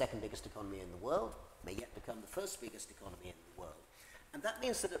course, it's the second biggest economy in the world, may yet become the first biggest economy in the world. And that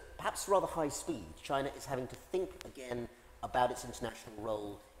means that at perhaps rather high speed, China is having to think again about its international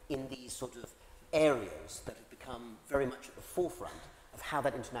role in these sort of areas that have become very much at the forefront of how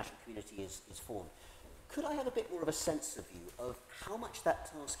that international community is formed. Could I have a bit more of a sense of you of how much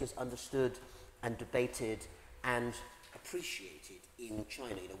that task is understood and debated and appreciated in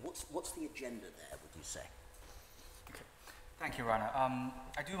China? You know, what's the agenda there, would you say? Okay. Thank you, Rana.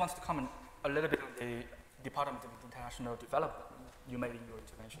 I do want to comment a little bit on the Department of International Development. You made in your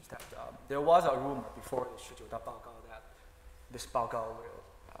interventions that there was a rumor before the 19大报告 that this 报告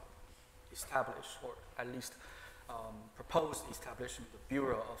will establish, or at least propose the establishment of the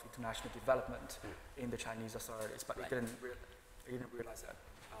Bureau of International Development in the Chinese authorities, but Right. it didn't realize that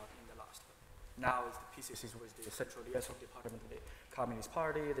in the last. Now the pieces with the Central Liaison Department of the Communist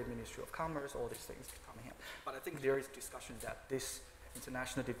Party, the Ministry of Commerce, all these things coming in. But I think there is discussion that this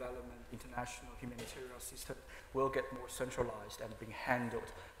international development, international humanitarian system will get more centralized and being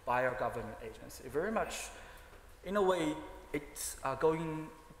handled by our government agency. Very much, in a way, it's going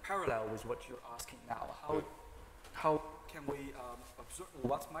parallel with what you're asking now. How can we observe?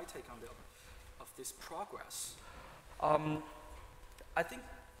 What's my take on of this progress? I think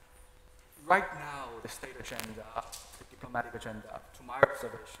right now the state agenda, the diplomatic agenda, to my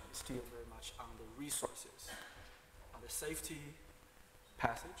observation, is still very much on the resources, on the safety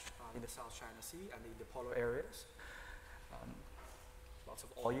passage in the South China Sea and in the polar areas. Lots of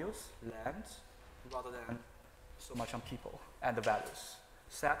oils, land, rather than so much on people and the values.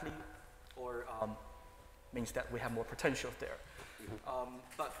 Sadly, or means that we have more potential there.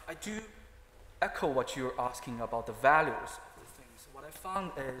 But I do echo what you're asking about the values of the things. What I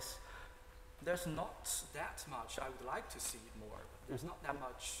found is there's not that much, I would like to see more, there's not that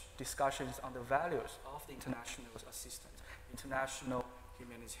much discussions on the values of the international assistance, international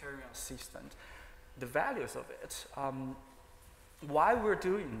humanitarian assistance, the values of it, why we're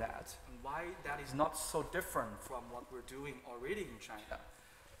doing that, and why that is not so different from what we're doing already in China.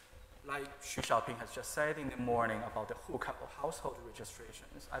 Like Xu Xiaoping has just said in the morning about the hukou, household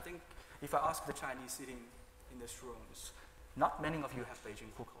registrations. I think if I ask the Chinese sitting in these rooms, not many of you have Beijing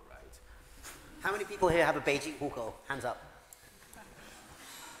hukou, right? How many people here have a Beijing hukou? Hands up.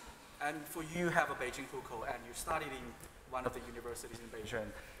 And for you have a Beijing hukou and you studied in one of the universities in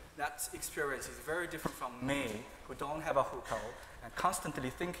Beijing, that experience is very different from me, who don't have a hukou and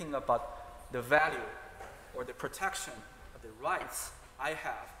constantly thinking about the value or the protection of the rights I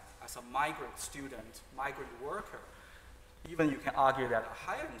have as a migrant student, migrant worker. Even you can argue that a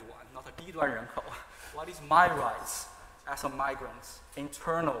high-end one, not a 低端人口. What is my rights as a migrant,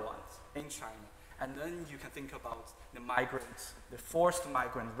 internal ones in China? And then you can think about the migrants, the forced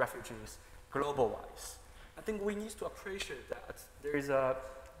migrant refugees, global-wise. I think we need to appreciate that there is a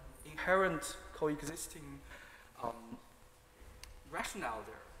inherent coexisting rationale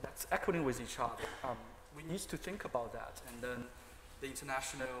there that's echoing with each other. We need to think about that, and then the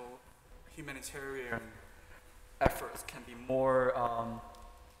international humanitarian efforts can be more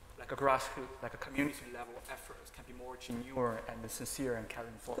like a grassroots, like a community level efforts, can be more genuine and sincere and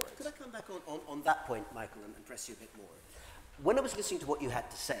carrying forward. Could I come back on that point, Michael, and press you a bit more? When I was listening to what you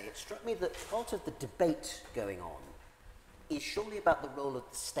had to say, it struck me that part of the debate going on is surely about the role of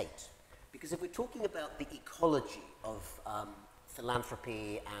the state. Because if we're talking about the ecology of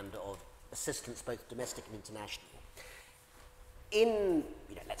philanthropy and of assistance, both domestic and international, in,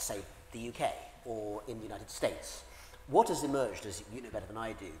 let's say, the UK or in the United States, what has emerged, as you know better than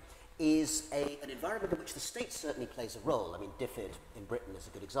I do, is an environment in which the state certainly plays a role. I mean, DFID in Britain is a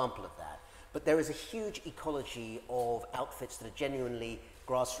good example of that. But there is a huge ecology of outfits that are genuinely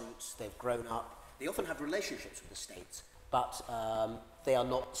grassroots, they've grown up, they often have relationships with the states, but they are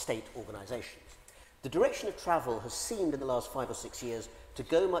not state organizations. The direction of travel has seemed in the last 5 or 6 years to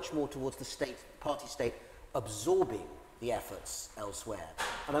go much more towards the state, party state, absorbing the efforts elsewhere.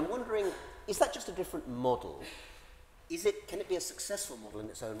 And I'm wondering, is that just a different model? Can it be a successful model in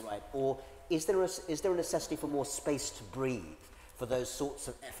its own right? Or is there a necessity for more space to breathe for those sorts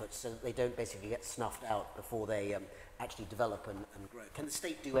of efforts so that they don't basically get snuffed out before they actually develop and grow? Can the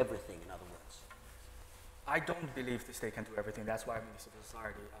state do everything, in other words? I don't believe the state can do everything. That's why I'm in the civil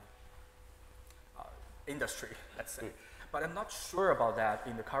society industry, let's say. But I'm not sure about that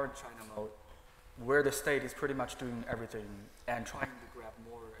in the current China mode, where the state is pretty much doing everything and trying to grab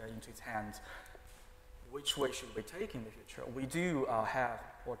more into its hands. Which way should we take in the future? We do have,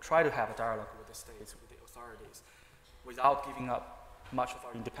 or try to have a dialogue with the states, with the authorities, without giving up much of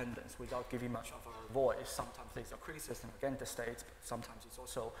our independence, without giving much of our voice. Sometimes there's a criticism against the states, but sometimes it's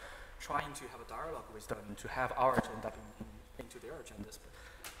also trying to have a dialogue with them to have our agenda into their agendas.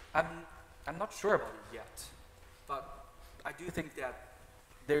 But I'm not sure about it yet, but I do think that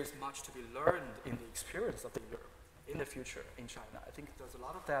there's much to be learned in the experience of the Europe in the future in China. I think there's a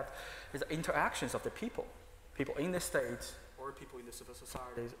lot of that is the interactions of the people in the states or people in the civil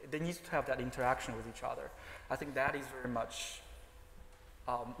societies. They need to have that interaction with each other. I think that is very much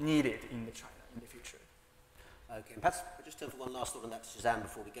needed in China in the future. Okay, and perhaps we'll just turn for one last thought on that to Suzanne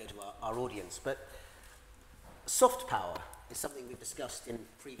before we go to our audience. But soft power is something we've discussed in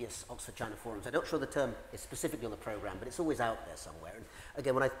previous Oxford-China forums. I'm not sure the term is specifically on the program, but it's always out there somewhere. And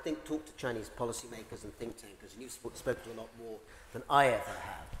again, when I talk to Chinese policymakers and think tankers, and you've spoken to a lot more than I ever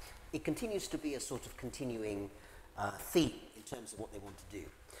have, it continues to be a sort of continuing theme in terms of what they want to do.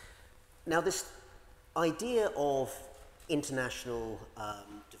 Now, this idea of international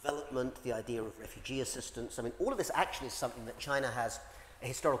development, the idea of refugee assistance, I mean, all of this actually is something that China has a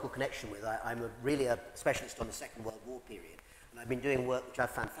historical connection with. I'm really a specialist on the Second World War period, and I've been doing work which I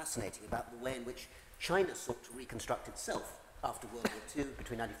found fascinating about the way in which China sought to reconstruct itself after World War II,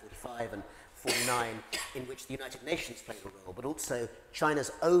 between 1945 and 49, in which the United Nations played a role, but also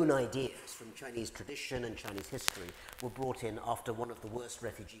China's own ideas from Chinese tradition and Chinese history were brought in after one of the worst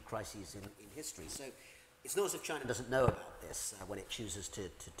refugee crises in history. So it's not as if China doesn't know about this when it chooses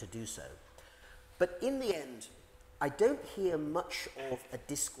to do so. But in the end, I don't hear much of a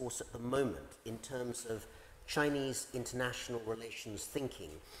discourse at the moment in terms of Chinese international relations thinking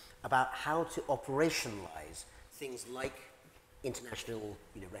about how to operationalize things like international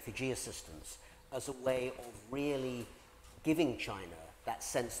refugee assistance as a way of really giving China that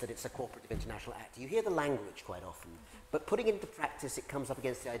sense that it's a cooperative international act. You hear the language quite often, but putting it into practice, it comes up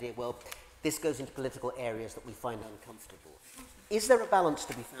against the idea, well, this goes into political areas that we find uncomfortable. Is there a balance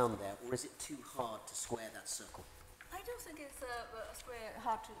to be found there, or is it too hard to square that circle? I don't think it's a square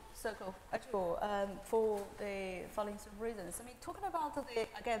hard to circle at all for the following reasons. I mean, talking about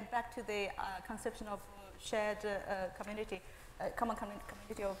again, back to the conception of shared community, common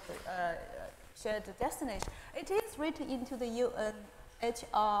community of shared destination, it is written into the UN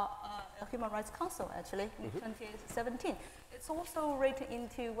HR Human Rights Council, actually, in 2017. It's also written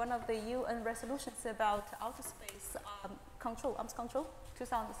into one of the UN resolutions about outer space control, arms control,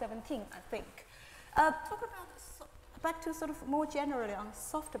 2017, I think. Talk about back to sort of more generally on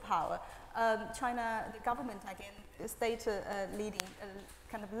soft power. China, the government, again, state leading,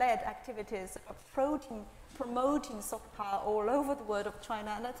 kind of led activities promoting soft power all over the world of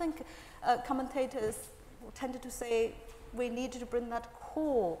China. And I think commentators tended to say we need to bring that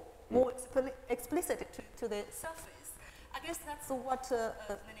core more explicit to the surface. I guess that's what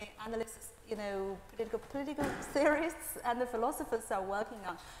many analysts, political theorists and the philosophers are working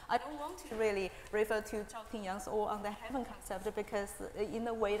on. I don't want to really refer to Zhao Pingyang's all on the heaven concept because in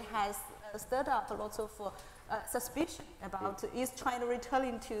a way it has stirred up lots of suspicion about is China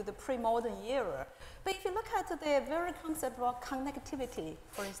returning to the pre-modern era. But if you look at the very concept of connectivity,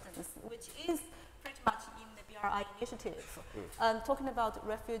 for instance, which is pretty much in the BRI initiative, talking about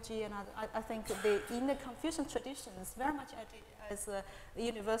refugee and I think in the Confucian traditions, very much as a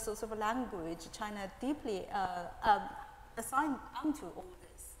universal sort of language, China deeply assigned onto all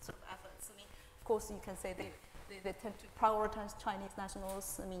these sort of efforts. I mean, of course, you can say they tend to prioritize Chinese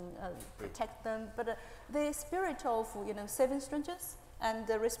nationals, protect them, but the spirit of, saving strangers and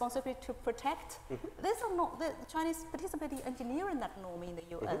the responsibility to protect, these are not, the Chinese participating engineering that norm in the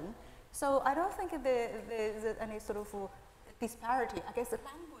UN. So I don't think there's any sort of disparity. I guess the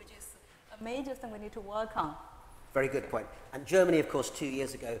language is a major thing we need to work on. Very good point. And Germany, of course, 2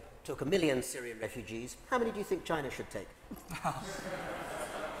 years ago took 1 million Syrian refugees. How many do you think China should take?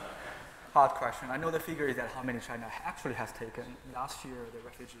 Hard question. I know the figure is that how many China actually has taken. Last year, the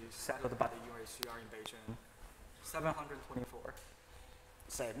refugees settled by the UNHCR in Beijing, 724.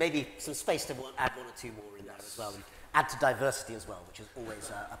 So maybe some space to add 1 or 2 more in there as well, and add to diversity as well, which is always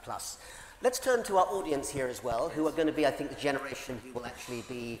a plus. Let's turn to our audience here as well, who are going to be, I think, the generation who will actually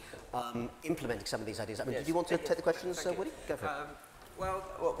be implementing some of these ideas. I mean, did you want to take the questions, Woody? Go for it. Well,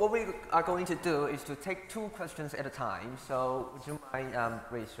 what we are going to do is to take 2 questions at a time. So would you mind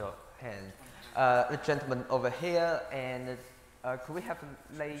raise your hand? The gentleman over here, and could we have a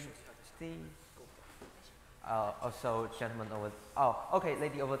lady? Also, gentleman over. Oh, okay,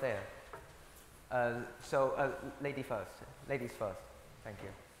 lady over there. Lady first. Ladies first. Thank you.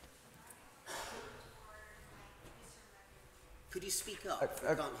 Could you speak up?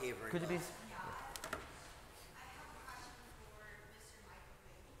 We can't hear very Could you well. please?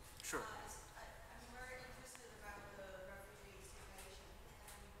 Sure. I'm very interested about the refugee situation,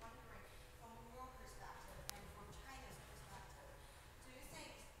 and I'm wondering, from your perspective and from China's perspective, do you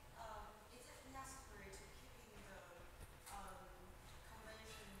think is it necessary to keeping the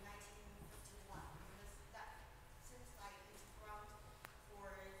Convention 1951? Because that seems like it's ground for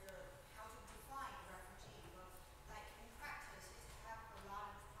the how to define refugee, but like in practice, it have a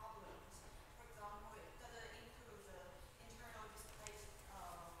lot of problems. For example, does it include the internal displaced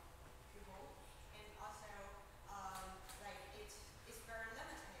people, and also like it's very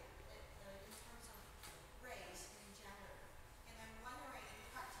limited in terms of race and gender. And I'm wondering in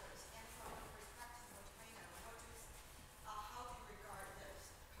practice and from the perspective of China, how do you regard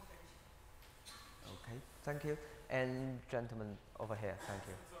this convention? Okay, thank you. And gentleman over here, thank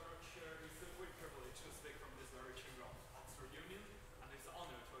you. Chair, it's a great privilege to speak from this very chamber of Oxford Union, and it's an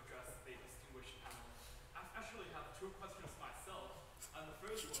honor to address the distinguished panel. I actually have 2 questions myself, and the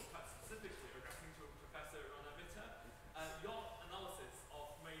first one quite specifically addressing to Professor Rana. Your analysis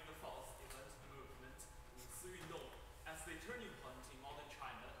of May the 1st event movement, 四运动, as the turning point in modern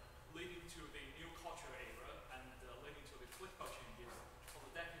China, leading to the new cultural era and leading to the political changes for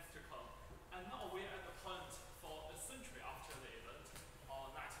the decades to come. And now we're at the point for a century after the event,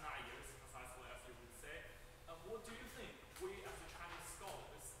 or 99 years precisely as you would say. What do you think we as the Chinese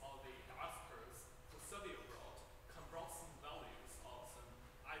scholars or the diasporas who study abroad can bring some values or some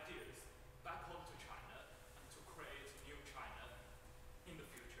ideas back home to China and to create new China in the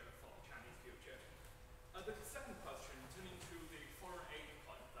future for Chinese future? The second question, turning to the foreign aid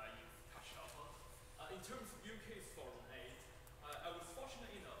point that you touched upon. In terms of UK's foreign aid, I was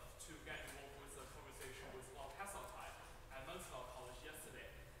fortunate enough to get involved with a conversation with Lord Hasseltine at Mansfield College yesterday.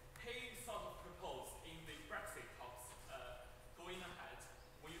 He sort of proposed in the Brexit talks going ahead,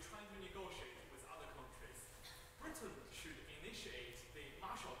 when you're trying to negotiate with other countries, Britain should initiate the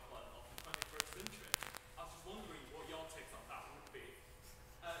Marshall Plan of the 21st century. I was just wondering what your takes on that would be.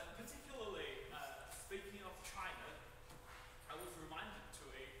 Particularly, speaking of China, I was reminded to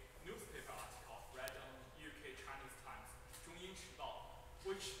a newspaper article read on UK Chinese Times, 中英时报,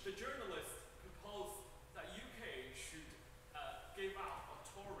 which the journalist proposed that UK should give out a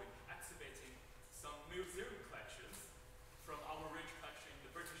touring exhibiting some museum collections from our rich collection in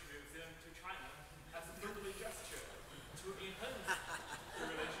the British Museum to China as a friendly gesture to enhance the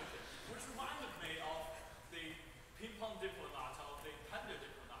relationship, which reminded me of the ping-pong diplomat or the panda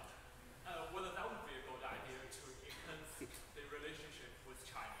diplomat, whether that would be a good idea to enhance the relationship with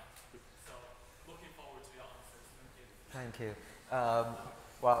China. So, looking forward to your answers. Thank you. Thank you.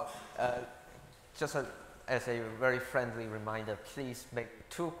 Just as a very friendly reminder, please make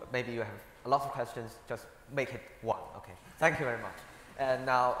 2, maybe you have a lot of questions, just make it 1, okay? Thank you very much. And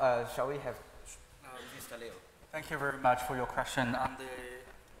now, shall we have Mr. Liu. Thank you very much for your question on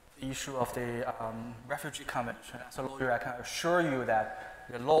the issue of the refugee convention. As a lawyer, I can assure you that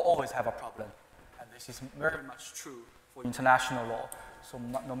the law always have a problem, and this is very much true for international law. So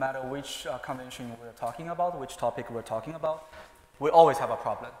no matter which convention we're talking about, which topic we're talking about, we always have a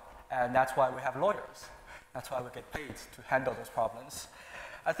problem, and that's why we have lawyers. That's why we get paid to handle those problems.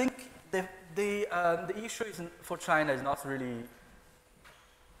 I think the issue for China is not really,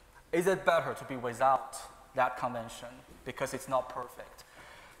 is it better to be without that convention because it's not perfect?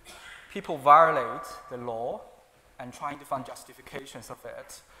 People violate the law and trying to find justifications of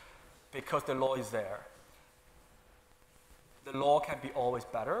it because the law is there. The law can be always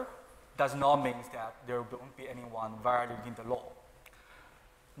better, does not mean that there won't be anyone violating the law.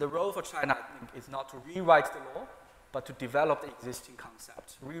 The role for China, I think, is not to rewrite the law, but to develop the existing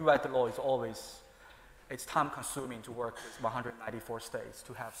concept. Rewrite the law is always, it's time consuming to work with 194 states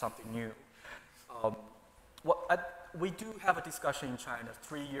to have something new. We do have a discussion in China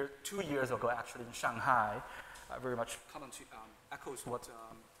 2 years ago, actually, in Shanghai, very much echoes what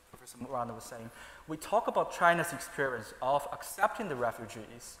Professor Rana was saying. We talk about China's experience of accepting the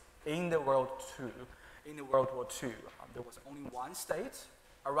refugees in the World War II. There was only one state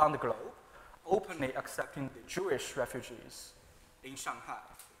around the globe openly accepting the Jewish refugees in Shanghai.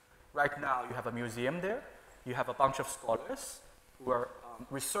 Right now, you have a museum there. You have a bunch of scholars who are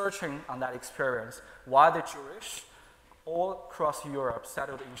researching on that experience, why the Jewish all across Europe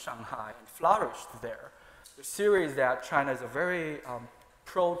settled in Shanghai and flourished there. The theory is that China is a very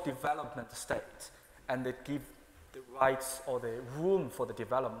pro-development state, and they give the rights or the room for the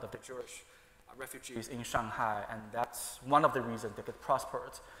development of the Jewish refugees in Shanghai, and that's one of the reasons they get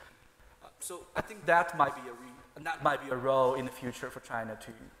prospered. So I think that might be a role in the future for China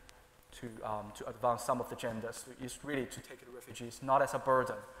to advance some of the genders. Is really to take the refugees not as a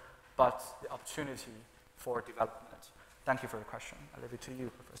burden, but the opportunity for development. Thank you for the question. I'll leave it to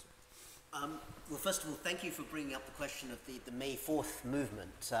you, Professor. Well, first of all, thank you for bringing up the question of the May 4th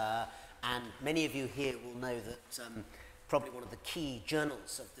movement. And many of you here will know that probably one of the key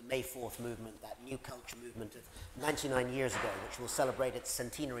journals of the May 4th movement, that new culture movement of 99 years ago, which will celebrate its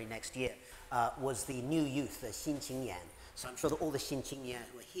centenary next year, was the New Youth, the Xin Qingyan. So I'm sure that all the Xin Qingyan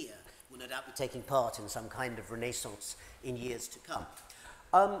who are here will no doubt be taking part in some kind of renaissance in years to come.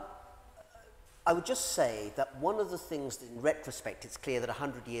 I would just say that one of the things that in retrospect it's clear that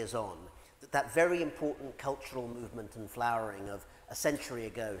 100 years on, that very important cultural movement and flowering of a century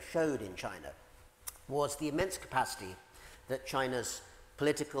ago showed in China was the immense capacity that China's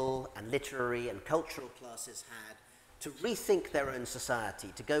political and literary and cultural classes had to rethink their own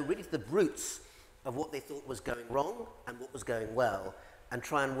society, to go really to the roots of what they thought was going wrong and what was going well, and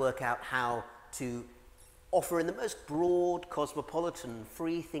try and work out how to offer in the most broad, cosmopolitan,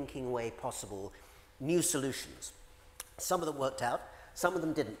 free-thinking way possible new solutions. Some of them worked out, some of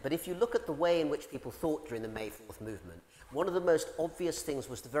them didn't. But if you look at the way in which people thought during the May 4th movement, one of the most obvious things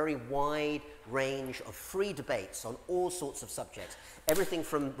was the very wide range of free debates on all sorts of subjects, everything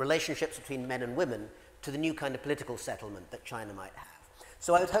from relationships between men and women to the new kind of political settlement that China might have.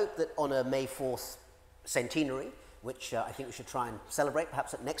 So I would hope that on a May 4th centenary, which I think we should try and celebrate,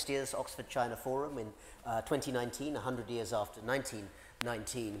 perhaps at next year's Oxford China Forum in 2019, 100 years after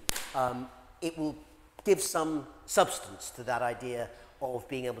 1919, it will give some substance to that idea of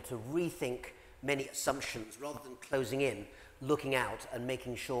being able to rethink many assumptions rather than closing in, looking out and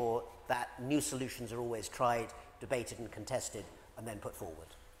making sure that new solutions are always tried, debated and contested and then put forward.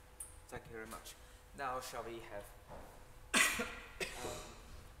 Thank you very much. Now shall we have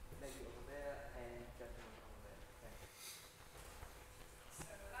lady over there and gentleman over there. Thank you. So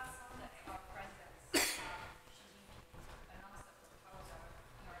last Sunday, our president, Xi Jinping, announced the proposal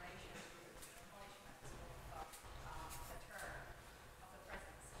in relation to the abolishment of the term of the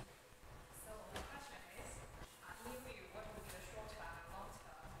presidency. So the question is, in your view, what would be the short-term and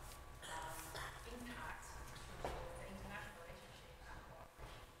long-term impact to the international relationship and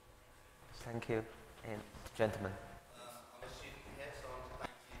cooperation? Thank you. And gentlemen. I'm a student here, so I want to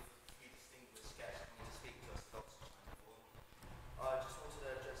thank you for the distinguished guest coming to speak to us at Oxford China Forum. I just wanted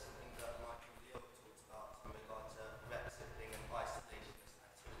to address something that Michael Leo talked about in regard to Brexit being an isolationist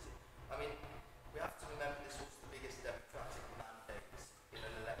activity. I mean, we have to remember this was the biggest democratic mandate in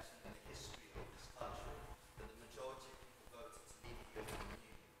an election in the history of this country, that the majority of people voted to leave the European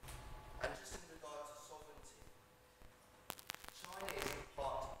Union. And just in regard to sovereignty, China isn't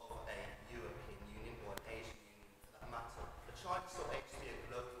part of a European Union or an Asian Union for that matter. But China still aims to be a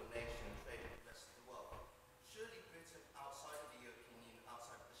global nation and trade with the rest of the world. Surely Britain, outside of the European Union,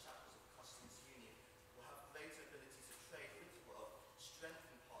 outside of the shackles of the customs union, will have greater ability to trade with the world,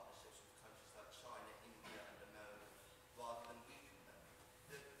 strengthen partnerships with countries like China, India and America, rather than weaken them.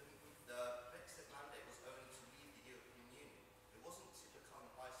 The Brexit mandate was only to leave the European Union. It wasn't to become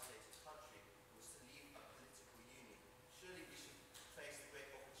an isolated country, it was to leave a political union. Surely we should face the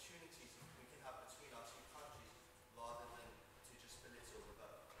great opportunities we can have between our two countries rather than to just belittle the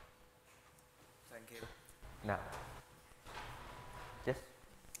vote. Thank you. Now. Yes?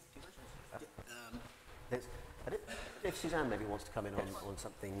 I don't know if Suzanne maybe wants to come in on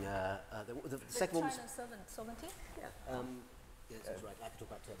something. The second one was... China sovereignty? Yeah, yes, that's right. I have to talk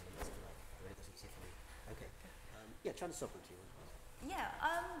about terminals, if you like. That's easy for me. Okay. Yeah, China's sovereignty. Yeah,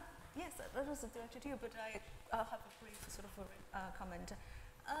 yes, that was directed to you, but I'll have a brief sort of comment.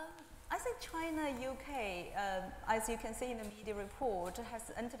 I think China, UK, as you can see in the media report,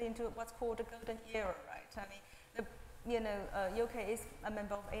 has entered into what's called the golden era, right? I mean, UK is a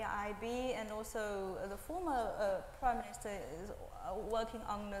member of AIIB, and also the former Prime Minister is working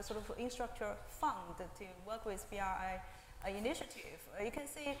on the sort of infrastructure fund to work with BRI initiative. You can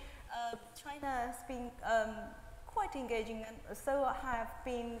see China has been quite engaging, and so have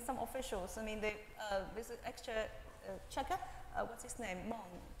been some officials. I mean, this extra checker, what's his name?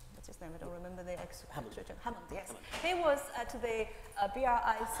 What's his name? I don't remember the Hammond, yes. Hammond. He was at the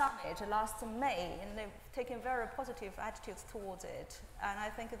BRI summit last May, and they've taken very positive attitudes towards it. And I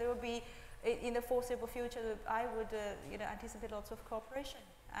think there will be, in the foreseeable future, I would anticipate lots of cooperation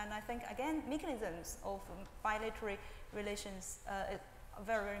And I think, again, mechanisms of bilateral relations are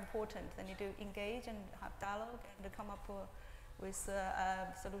very, very important. They need to engage and have dialogue and come up with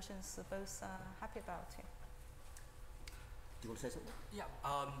solutions both happy about. Do you want to say something? Yeah,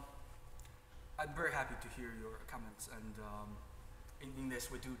 I'm very happy to hear your comments, and in this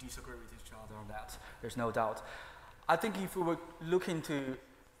we do disagree with each other on that. There's no doubt. I think if we were looking to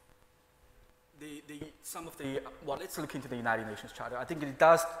let's look into the United Nations Charter. I think it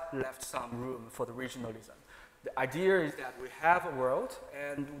does left some room for the regionalism. The idea is that we have a world,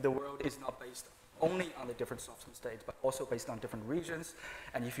 and the world is not based only on the different sovereign states, but also based on different regions.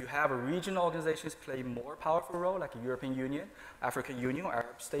 And if you have a regional organizations play more powerful role, like the European Union, African Union, or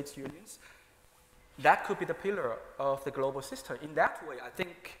Arab States Unions, that could be the pillar of the global system. In that way, I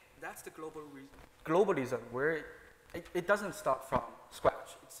think that's the globalism, where it doesn't start from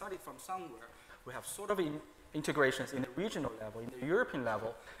scratch. It started from somewhere. We have sort of integrations in the regional level, in the European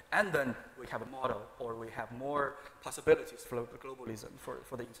level, and then we have a model, or we have more possibilities for globalism,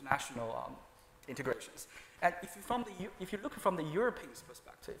 for the international integrations. And if you look from the European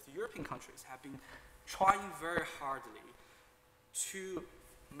perspective, the European countries have been trying very hardly to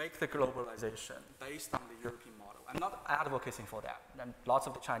make the globalization based on the European model. I'm not advocating for that, and lots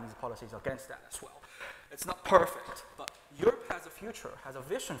of the Chinese policies are against that as well. It's not perfect, but Europe has a future, has a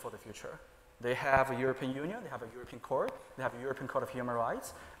vision for the future. They have a European Union, they have a European Court, they have a European Court of Human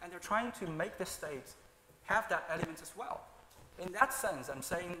Rights, and they're trying to make the states have that element as well. In that sense, I'm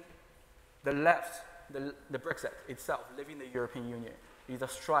saying the left, the Brexit itself, leaving the European Union, is a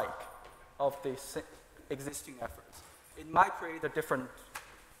strike of the existing efforts. It might create a different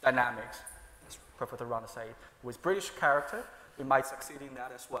dynamics, as Professor Rana said. With British character, it might succeed in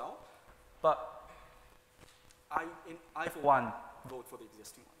that as well. But I for one, vote for the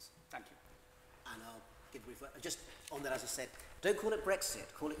existing ones. Thank you. And I'll give a brief word. Just on that, as I said, don't call it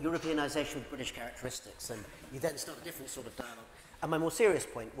Brexit, call it Europeanisation with British characteristics, and you then start a different sort of dialogue. And my more serious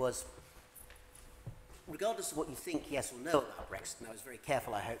point was, regardless of what you think, yes or no, about Brexit, and I was very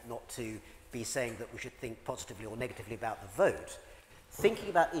careful, I hope, not to be saying that we should think positively or negatively about the vote, thinking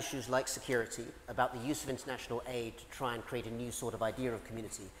about issues like security, about the use of international aid to try and create a new sort of idea of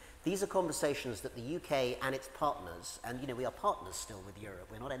community, these are conversations that the UK and its partners, and we are partners still with Europe,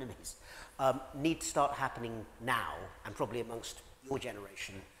 we're not enemies, need to start happening now, and probably amongst your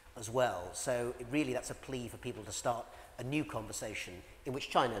generation as well. So really that's a plea for people to start a new conversation in which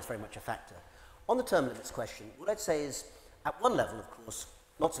China is very much a factor. On the term limits question, what I'd say is, at one level, of course,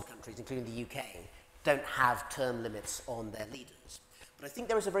 lots of countries, including the UK, don't have term limits on their leaders. But I think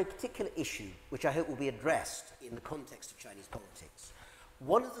there is a very particular issue which I hope will be addressed in the context of Chinese politics.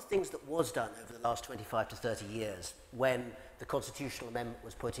 One of the things that was done over the last 25 to 30 years, when the constitutional amendment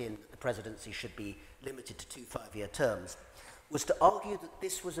was put in that the presidency should be limited to 2 5-year terms, was to argue that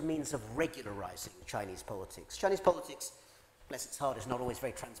this was a means of regularizing Chinese politics. Chinese politics, bless its heart, is not always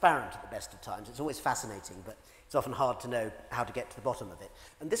very transparent at the best of times. It's always fascinating, but it's often hard to know how to get to the bottom of it.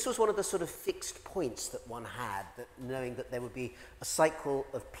 And this was one of the sort of fixed points that one had, that knowing that there would be a cycle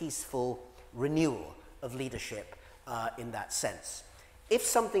of peaceful renewal of leadership in that sense. If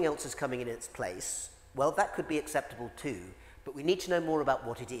something else is coming in its place, well, that could be acceptable too, but we need to know more about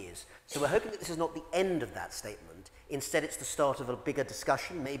what it is. So we're hoping that this is not the end of that statement. Instead, it's the start of a bigger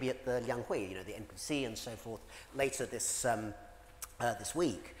discussion, maybe at the Lianghui, the NPC and so forth, later this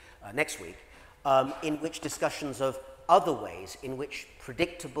week, next week, in which discussions of other ways in which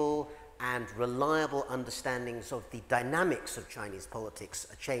predictable and reliable understandings of the dynamics of Chinese politics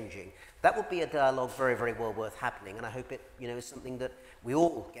are changing. That would be a dialogue very, very well worth happening, and I hope it is something that we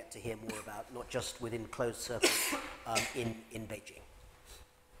all get to hear more about, not just within closed circles in Beijing.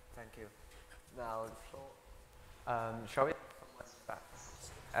 Thank you. Now, shall we? Back.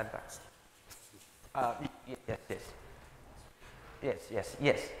 And back. Yes.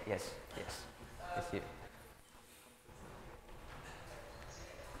 Yes, you.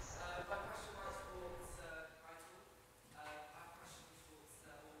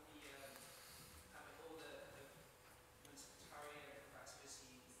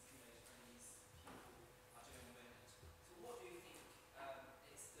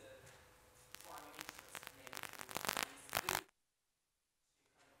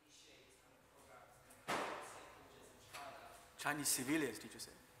 Chinese civilians, did you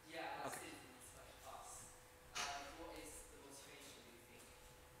say? Yeah, okay. Citizens like us. What is the motivation, do you think,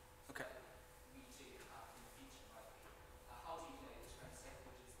 okay. we do have in the future, how do you know the Chinese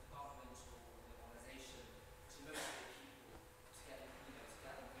stakeholders, the government or the organisation, to motivate people to get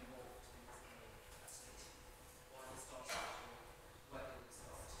involved in this kind of activity? Or to start working with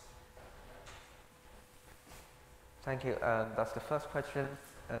start? Thank you. That's the first question.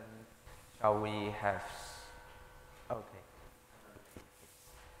 Shall we have? Okay.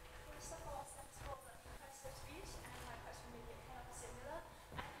 First of all, thanks for the impressive speech, and my question may be kind of similar.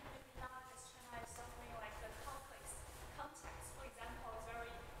 I think maybe nowadays China is suffering like a complex context. For example, it's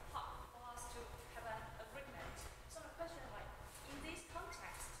very hard for us to have an agreement. So the question is like, in this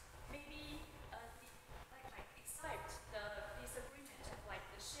context, maybe accept the disagreement of like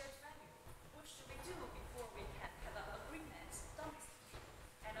the shared value. What should we do before we can have an agreement domestically?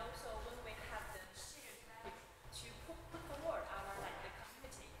 And also when we have the shared value to put forward our like the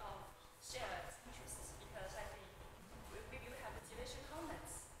community of shared interests, because I think we will have the delicious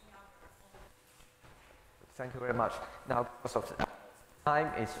comments in our own. Thank you very much. Now, because of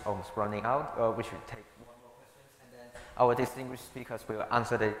time is almost running out, we should take one more question, and then our distinguished speakers will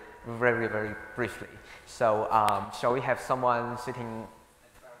answer it very, very briefly. So, shall we have someone sitting?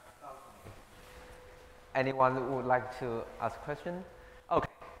 Anyone who would like to ask a question? Okay,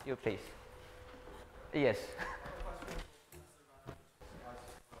 you please. Yes.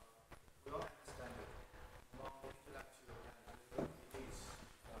 We all understand that among intellectual and elites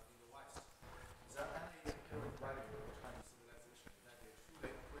in the West, is there any inherent value of Chinese civilization that they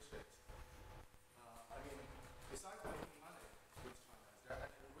truly appreciate? I mean, besides making money with China, is there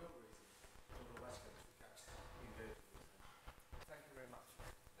any real reason for the Western to get engaged with them? Thank you very much.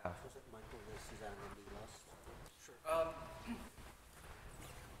 Michael, Suzanne, and me last. Sure. I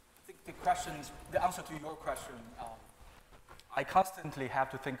think the answer to your question, I constantly have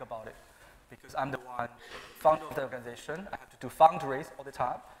to think about it because I'm the one founder of the organization. I have to do fundraise all the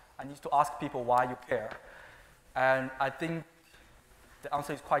time. I need to ask people why you care. And I think the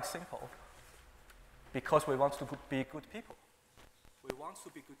answer is quite simple. Because we want to be good people. We want to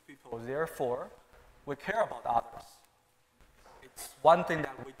be good people, therefore, we care about others. It's one thing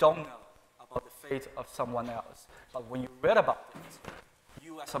that we don't know about the fate of someone else. But when you read about it,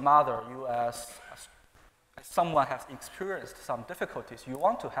 you as a mother, you as someone has experienced some difficulties, you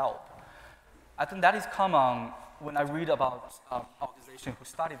want to help. I think that is common when I read about organization who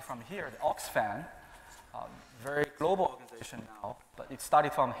started from here, the Oxfam, very global organization now, but it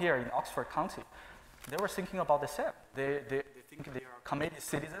started from here in Oxford County. They were thinking about the same. They think they are committed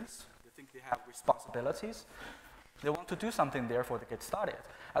citizens. They think they have responsibilities. They want to do something, therefore they get started.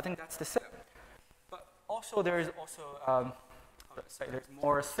 I think that's the same. But also there is also, there's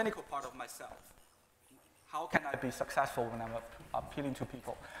more cynical part of myself. How can I be successful when I'm appealing to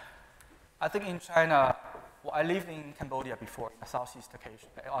people? I think in China, well, I lived in Cambodia before, in a Southeast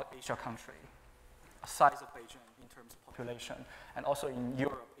Asia country, a size of Beijing in terms of population, and also in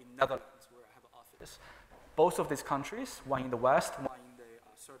Europe, in Netherlands, where I have an office. Both of these countries, one in the West, one in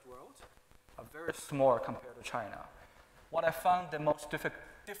the third world, are very small compared to China. What I found the most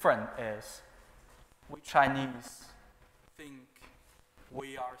different is we Chinese think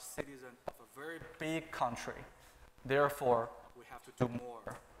we are citizens of a very big country, therefore we have to do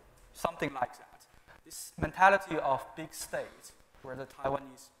more. Something like that. This mentality of big state, where the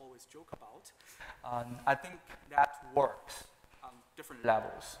Taiwanese always joke about, I think that works on different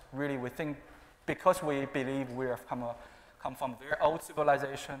levels. Really, we think because we believe we have come from a very old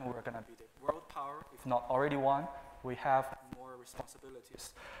civilization, we're going to be the world power, if not already one, we have more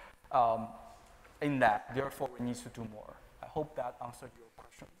responsibilities in that. Therefore, we need to do more. I hope that answered your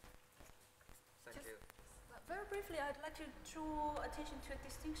question. Thank you. Very briefly, I'd like to draw attention to a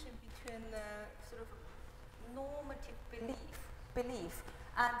distinction between sort of normative belief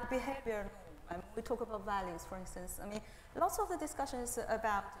and behavior norm. I mean, we talk about values, for instance. I mean, lots of the discussions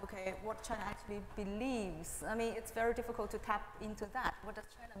about, okay, what China actually believes. I mean, it's very difficult to tap into that. What does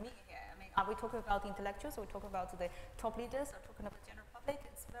China mean here? I mean, are we talking about intellectuals? Are we talking about the top leaders? Are we talking about the general public?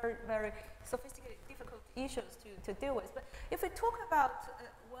 It's very, very sophisticated, difficult issues to deal with. But if we talk about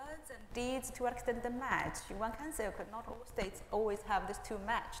words and deeds, to what extent they match, one can say, okay, not all states always have these two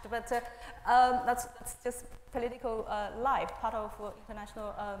matched, but that's just political life, part of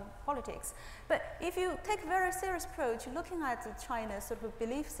international politics. But if you take a very serious approach, looking at China's sort of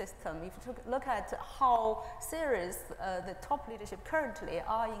belief system, if you look at how serious the top leadership currently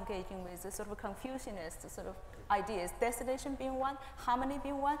are engaging with the sort of Confucianist sort of ideas, destination being one, harmony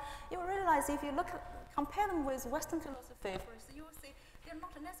being one, you will realize if you compare them with Western philosophy, for instance, you will see they're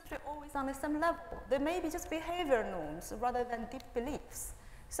not necessarily always on the same level. They may be just behavior norms rather than deep beliefs.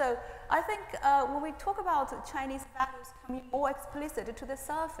 So I think when we talk about Chinese values coming more explicit to the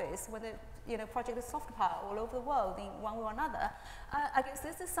surface, when the project is soft power all over the world in one way or another, I guess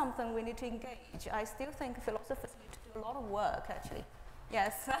this is something we need to engage. I still think philosophers need to do a lot of work, actually.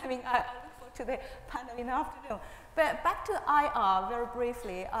 Yes, I mean, I look forward to the panel in the afternoon. But back to IR, very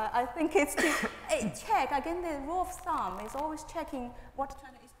briefly, I think it's to check, again, the rule of thumb is always checking what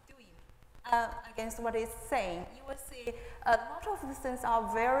China is against what it's saying, you will see a lot of these things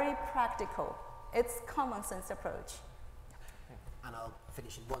are very practical. It's common sense approach. And I'll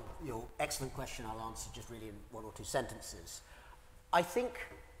finish in your excellent question I'll answer just really in 1 or 2 sentences. I think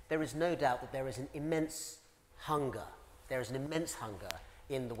there is no doubt that there is an immense hunger. There is an immense hunger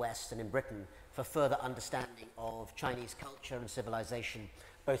in the West and in Britain for further understanding of Chinese culture and civilization,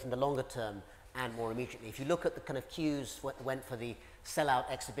 both in the longer term and more immediately. If you look at the kind of queues that went for the sellout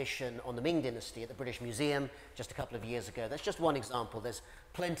exhibition on the Ming Dynasty at the British Museum just a couple of years ago, that's just one example. There's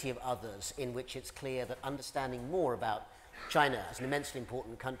plenty of others in which it's clear that understanding more about China as an immensely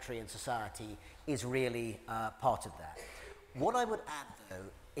important country and society is really part of that. What I would add, though,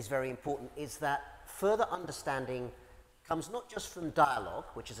 is very important, is that further understanding comes not just from dialogue,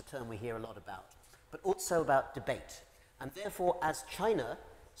 which is a term we hear a lot about, but also about debate. And therefore, as China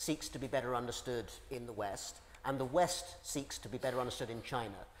seeks to be better understood in the West, and the West seeks to be better understood in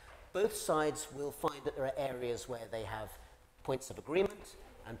China, both sides will find that there are areas where they have points of agreement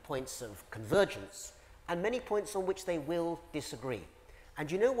and points of convergence, and many points on which they will disagree.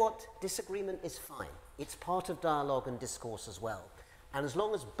 And you know what? Disagreement is fine. It's part of dialogue and discourse as well. And as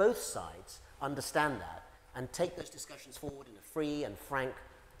long as both sides understand that and take those discussions forward in a free and frank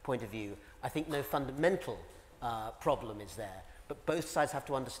point of view, I think no fundamental problem is there. But both sides have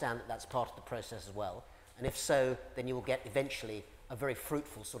to understand that that's part of the process as well. And if so, then you will get eventually a very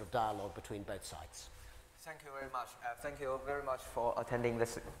fruitful sort of dialogue between both sides. Thank you very much. Thank you very much for attending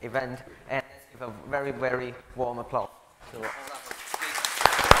this event, and let's give a very, very warm applause to all of